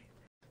 Bye.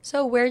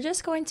 So we're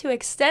just going to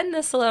extend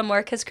this a little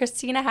more because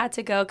Christina had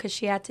to go because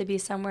she had to be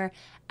somewhere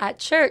at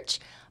church.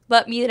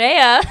 But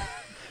Mireya,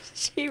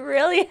 she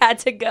really had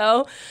to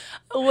go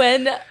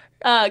when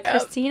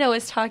Christina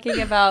was talking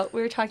about,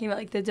 we were talking about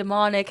like the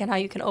demonic and how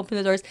you can open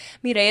the doors.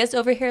 Mireya's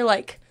over here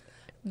like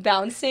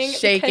bouncing,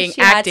 shaking, because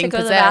she had acting to go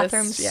to the possessed.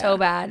 bathroom so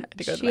bad.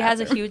 She has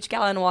a bathroom. huge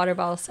gallon water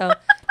bottle, so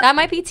that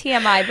might be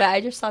TMI, but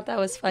I just thought that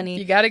was funny.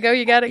 You gotta go.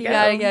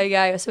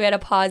 So we had to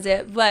pause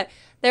it. But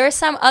there was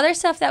some other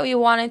stuff that we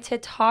wanted to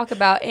talk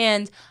about,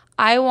 and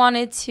I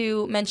wanted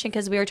to mention,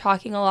 because we were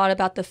talking a lot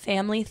about the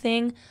family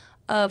thing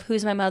of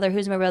who's my mother,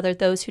 who's my brother,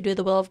 those who do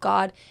the will of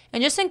God,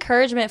 and just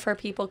encouragement for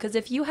people, because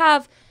if you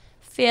have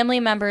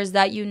family members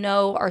that you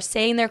know are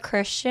saying they're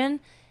Christian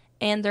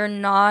and they're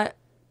not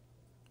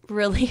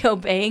really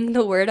obeying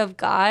the word of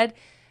God,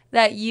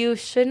 that you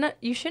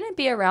shouldn't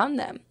be around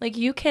them. Like,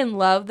 you can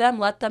love them,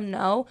 let them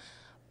know,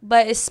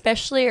 but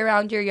especially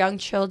around your young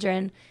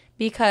children,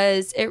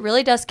 because it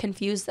really does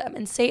confuse them,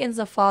 and Satan's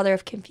the father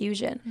of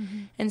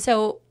confusion. And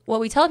so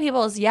what we tell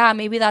people is, yeah,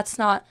 maybe that's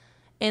not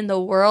in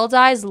the world's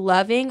eyes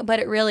loving, but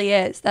it really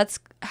is. That's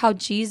how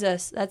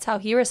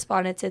he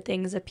responded to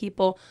things, if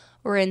people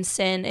were in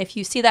sin. If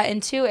you see that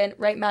into, and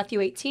right,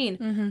 Matthew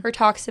 18, where it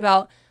talks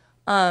about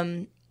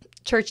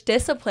church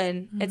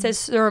discipline, it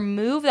says to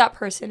remove that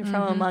person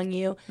from among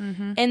you.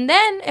 And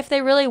then if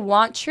they really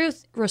want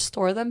truth,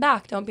 restore them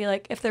back. Don't be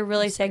like, if they're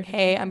really saying,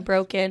 hey, I'm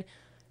broken,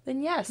 then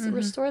yes,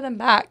 restore them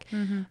back.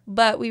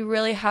 But we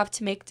really have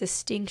to make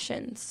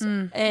distinctions.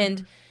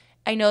 And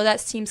I know that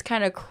seems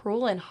kind of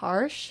cruel and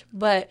harsh,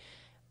 but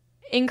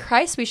in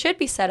Christ we should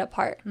be set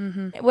apart.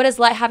 What does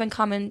light have in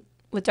common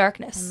with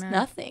darkness? Amen.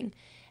 Nothing.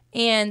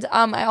 And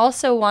I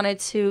also wanted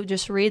to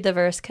just read the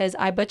verse, because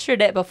I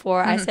butchered it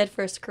before. I said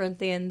 1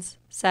 Corinthians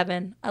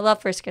 7. I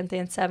love 1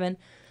 Corinthians 7.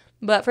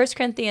 But 1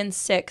 Corinthians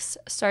 6,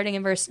 starting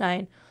in verse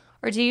 9.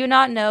 Or do you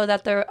not know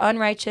that the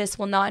unrighteous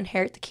will not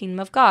inherit the kingdom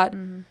of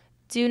God?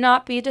 Do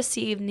not be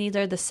deceived,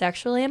 neither the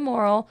sexually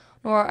immoral,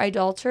 nor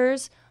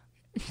idolaters,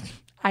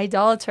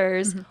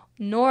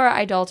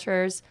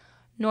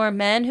 nor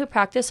men who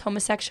practice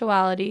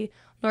homosexuality,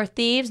 nor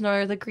thieves,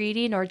 nor the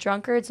greedy, nor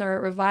drunkards, nor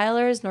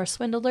revilers, nor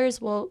swindlers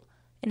will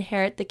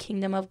inherit the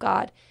kingdom of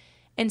God.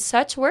 And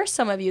such were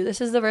some of you. This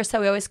is the verse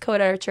that we always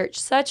quote at our church.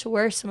 Such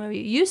were some of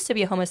you. Used to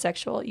be a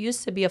homosexual,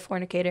 used to be a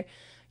fornicator,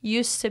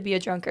 used to be a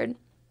drunkard.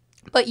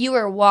 But you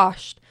were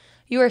washed,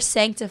 you were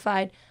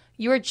sanctified,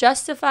 you were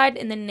justified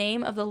in the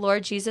name of the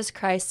Lord Jesus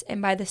Christ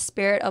and by the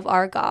Spirit of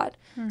our God.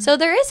 So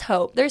there is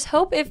hope. There's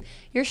hope if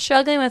you're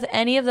struggling with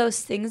any of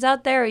those things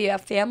out there, or you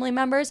have family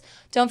members.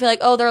 Don't feel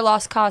like, oh, they're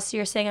lost cause, so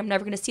you're saying I'm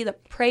never going to see them.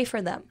 Pray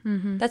for them.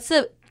 That's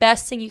the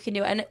best thing you can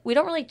do. And we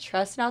don't really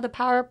trust now the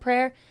power of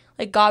prayer.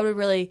 Like, God would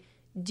really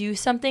do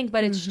something,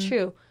 but it's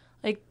true.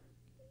 Like,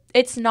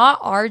 it's not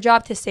our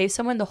job to save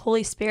someone. The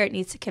Holy Spirit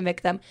needs to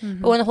convict them.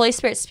 But when the Holy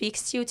Spirit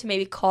speaks to you to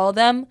maybe call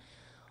them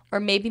or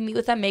maybe meet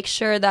with them, make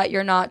sure that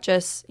you're not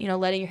just,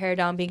 letting your hair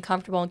down, being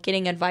comfortable and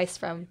getting advice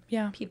from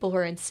people who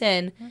are in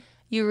sin.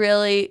 You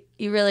really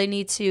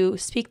need to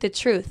speak the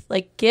truth.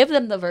 Like, give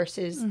them the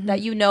verses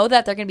that you know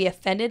that they're going to be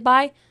offended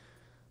by.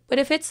 But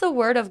if it's the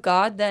word of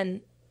God,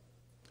 then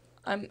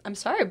I'm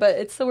sorry, but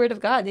it's the word of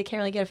God. They can't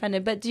really get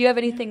offended. But do you have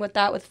anything with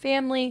that, with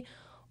family,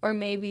 or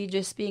maybe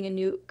just being a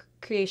new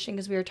creation,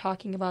 because we were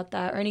talking about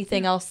that, or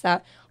anything else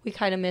that we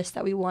kind of missed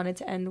that we wanted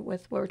to end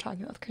with what we're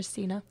talking about with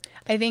Christina?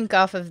 I think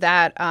off of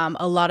that,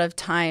 a lot of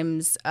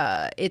times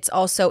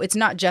it's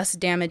not just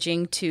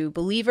damaging to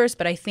believers,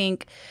 but I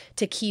think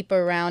to keep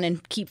around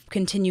and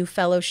continue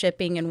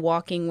fellowshipping and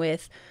walking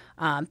with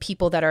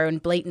people that are in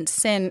blatant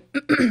sin,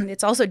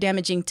 it's also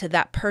damaging to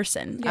that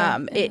person.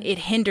 It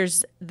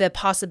hinders the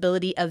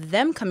possibility of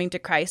them coming to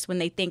Christ when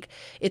they think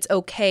it's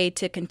okay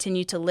to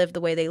continue to live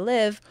the way they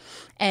live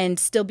and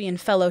still be in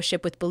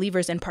fellowship with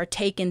believers and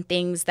partake in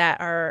things that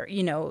are,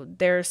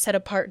 they're set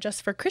apart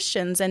just for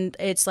Christians. And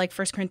it's like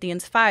 1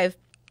 Corinthians 5.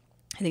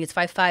 I think it's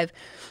 5:5,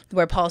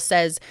 where Paul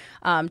says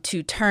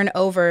to turn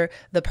over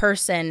the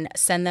person,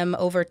 send them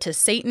over to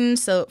Satan,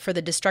 so for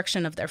the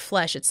destruction of their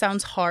flesh. It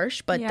sounds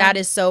harsh, but that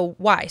is so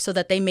why? So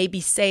that they may be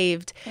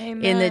saved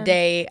in the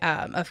day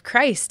of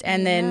Christ.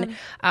 And then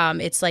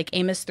it's like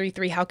Amos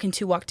 3:3, how can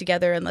two walk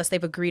together unless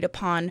they've agreed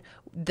upon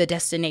the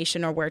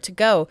destination or where to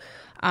go?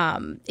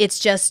 It's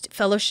just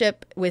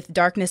fellowship with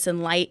darkness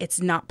and light. It's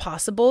not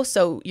possible.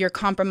 So you're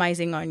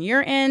compromising on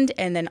your end.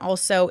 And then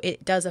also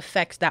it does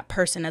affect that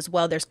person as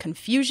well. There's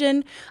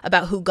confusion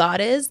about who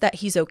God is, that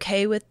he's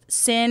okay with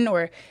sin,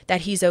 or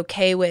that he's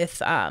okay with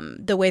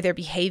the way they're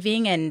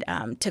behaving. And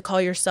to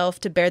call yourself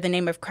to bear the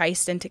name of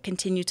Christ and to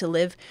continue to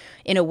live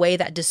in a way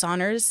that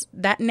dishonors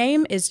that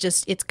name is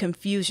just, it's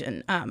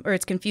confusion, or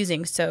it's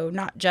confusing. So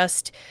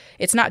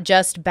it's not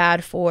just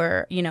bad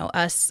for,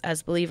 us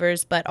as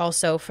believers, but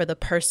also for the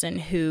person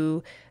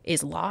who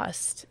is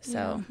lost.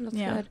 So that's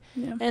good.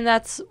 Yeah. And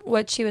that's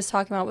what she was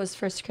talking about was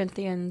 1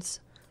 Corinthians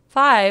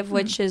 5,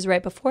 which is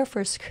right before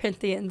 1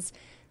 Corinthians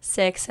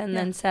 6 and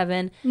then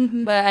 7.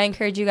 But I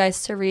encourage you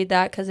guys to read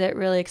that because it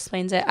really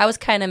explains it. I was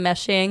kind of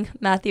meshing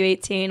Matthew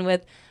 18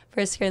 with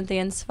 1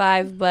 Corinthians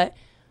 5, but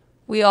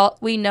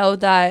we know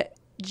that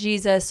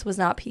Jesus was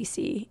not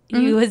PC.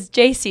 He was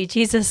JC,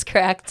 Jesus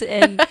correct.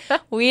 And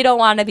we don't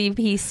want to be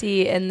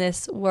PC in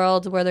this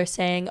world where they're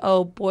saying,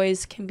 oh,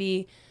 boys can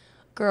be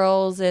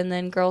girls and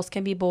then girls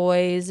can be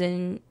boys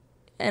and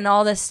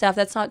all this stuff.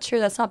 That's not true.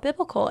 That's not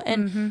biblical.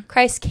 And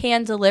Christ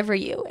can deliver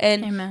you.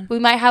 And Amen. We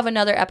might have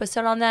another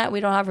episode on that. We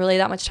don't have really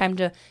that much time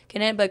to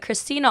get in. But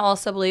Christina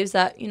also believes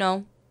that,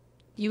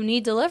 you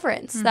need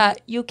deliverance,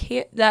 that you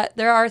can't, that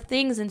there are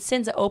things and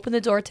sins that open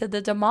the door to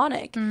the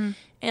demonic. And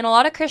a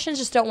lot of Christians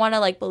just don't want to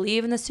like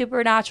believe in the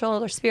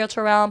supernatural or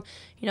spiritual realm,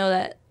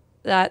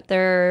 that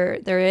there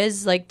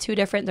is like two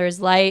different, there's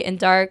light and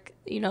dark,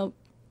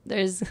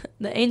 there's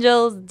the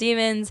angels,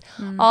 demons,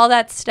 all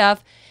that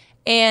stuff.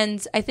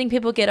 And I think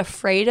people get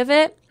afraid of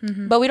it,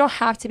 but we don't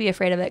have to be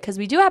afraid of it because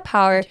we do have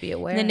power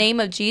in the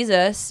name of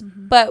Jesus,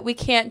 but we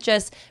can't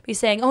just be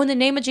saying, oh, in the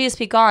name of Jesus,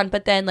 be gone.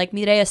 But then like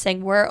Mireya is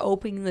saying, we're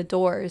opening the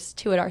doors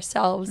to it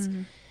ourselves.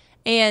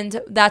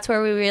 And that's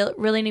where we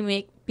really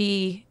need to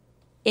be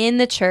in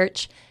the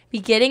church, be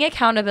getting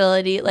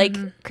accountability. Like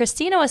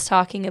Christina was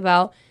talking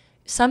about,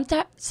 some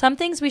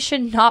things we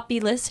should not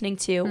be listening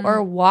to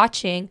or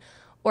watching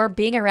or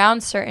being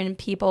around certain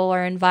people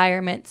or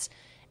environments.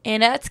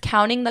 And it's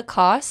counting the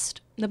cost.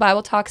 The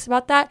Bible talks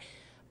about that.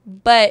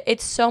 But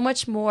it's so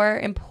much more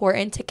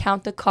important to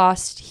count the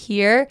cost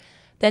here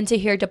than to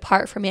hear,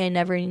 depart from me, I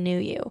never knew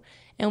you.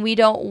 And we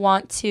don't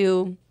want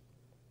to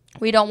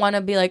be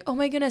like, oh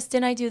my goodness,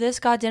 didn't I do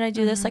this, God? Didn't I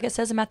do this? Like it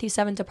says in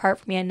Ep.57, depart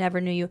from me, I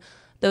never knew you.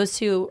 Those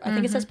who, I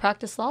think it says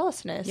practice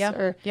lawlessness.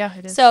 Yeah,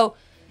 it is. So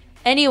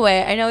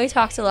anyway, I know we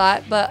talked a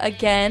lot, but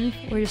again,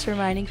 we're just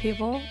reminding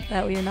people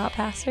that we are not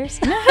pastors.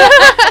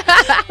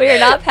 We are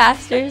not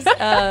pastors.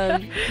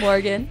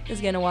 Morgan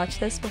is going to watch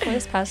this before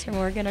this, Pastor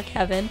Morgan or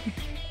Kevin.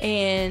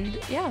 And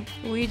yeah,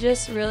 we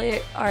just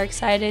really are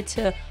excited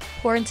to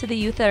pour into the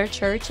youth at our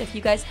church. If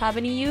you guys have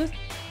any youth,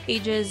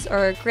 ages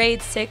or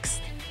grades 6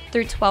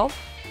 through 12,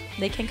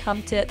 they can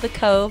come to the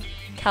Cove,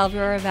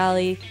 Calvary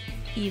Valley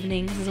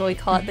evenings is what we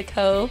call it, the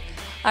Cove.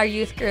 Our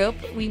youth group,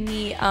 we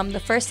meet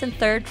the first and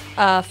third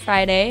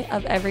Friday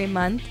of every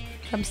month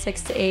from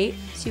 6 to 8.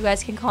 So you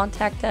guys can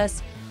contact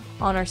us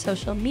on our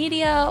social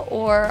media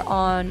or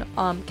on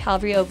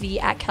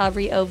CalvaryOV at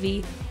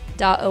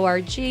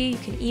calvaryov.org. You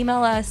can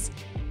email us,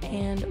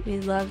 and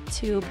we'd love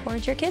to pour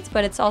into your kids.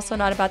 But it's also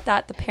not about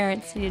that. The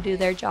parents need to do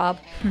their job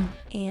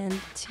and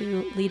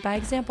to lead by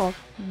example.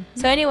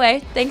 So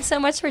anyway, thanks so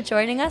much for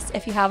joining us.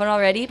 If you haven't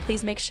already,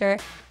 please make sure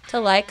to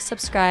like,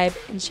 subscribe,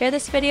 and share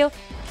this video.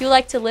 If you would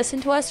like to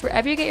listen to us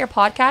wherever you get your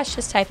podcast,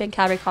 just type in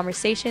Calvary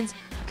Conversations.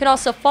 You can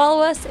also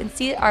follow us and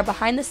see our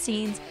behind the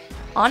scenes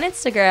on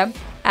Instagram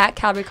at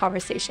Calvary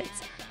Conversations.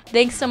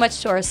 Thanks so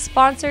much to our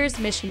sponsors,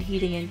 Mission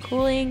Heating and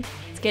Cooling.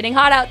 It's getting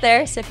hot out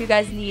there, so if you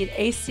guys need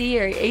AC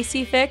or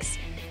AC fix,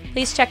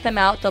 please check them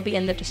out. They'll be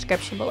in the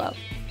description below.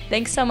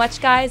 Thanks so much,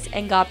 guys,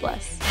 and God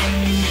bless.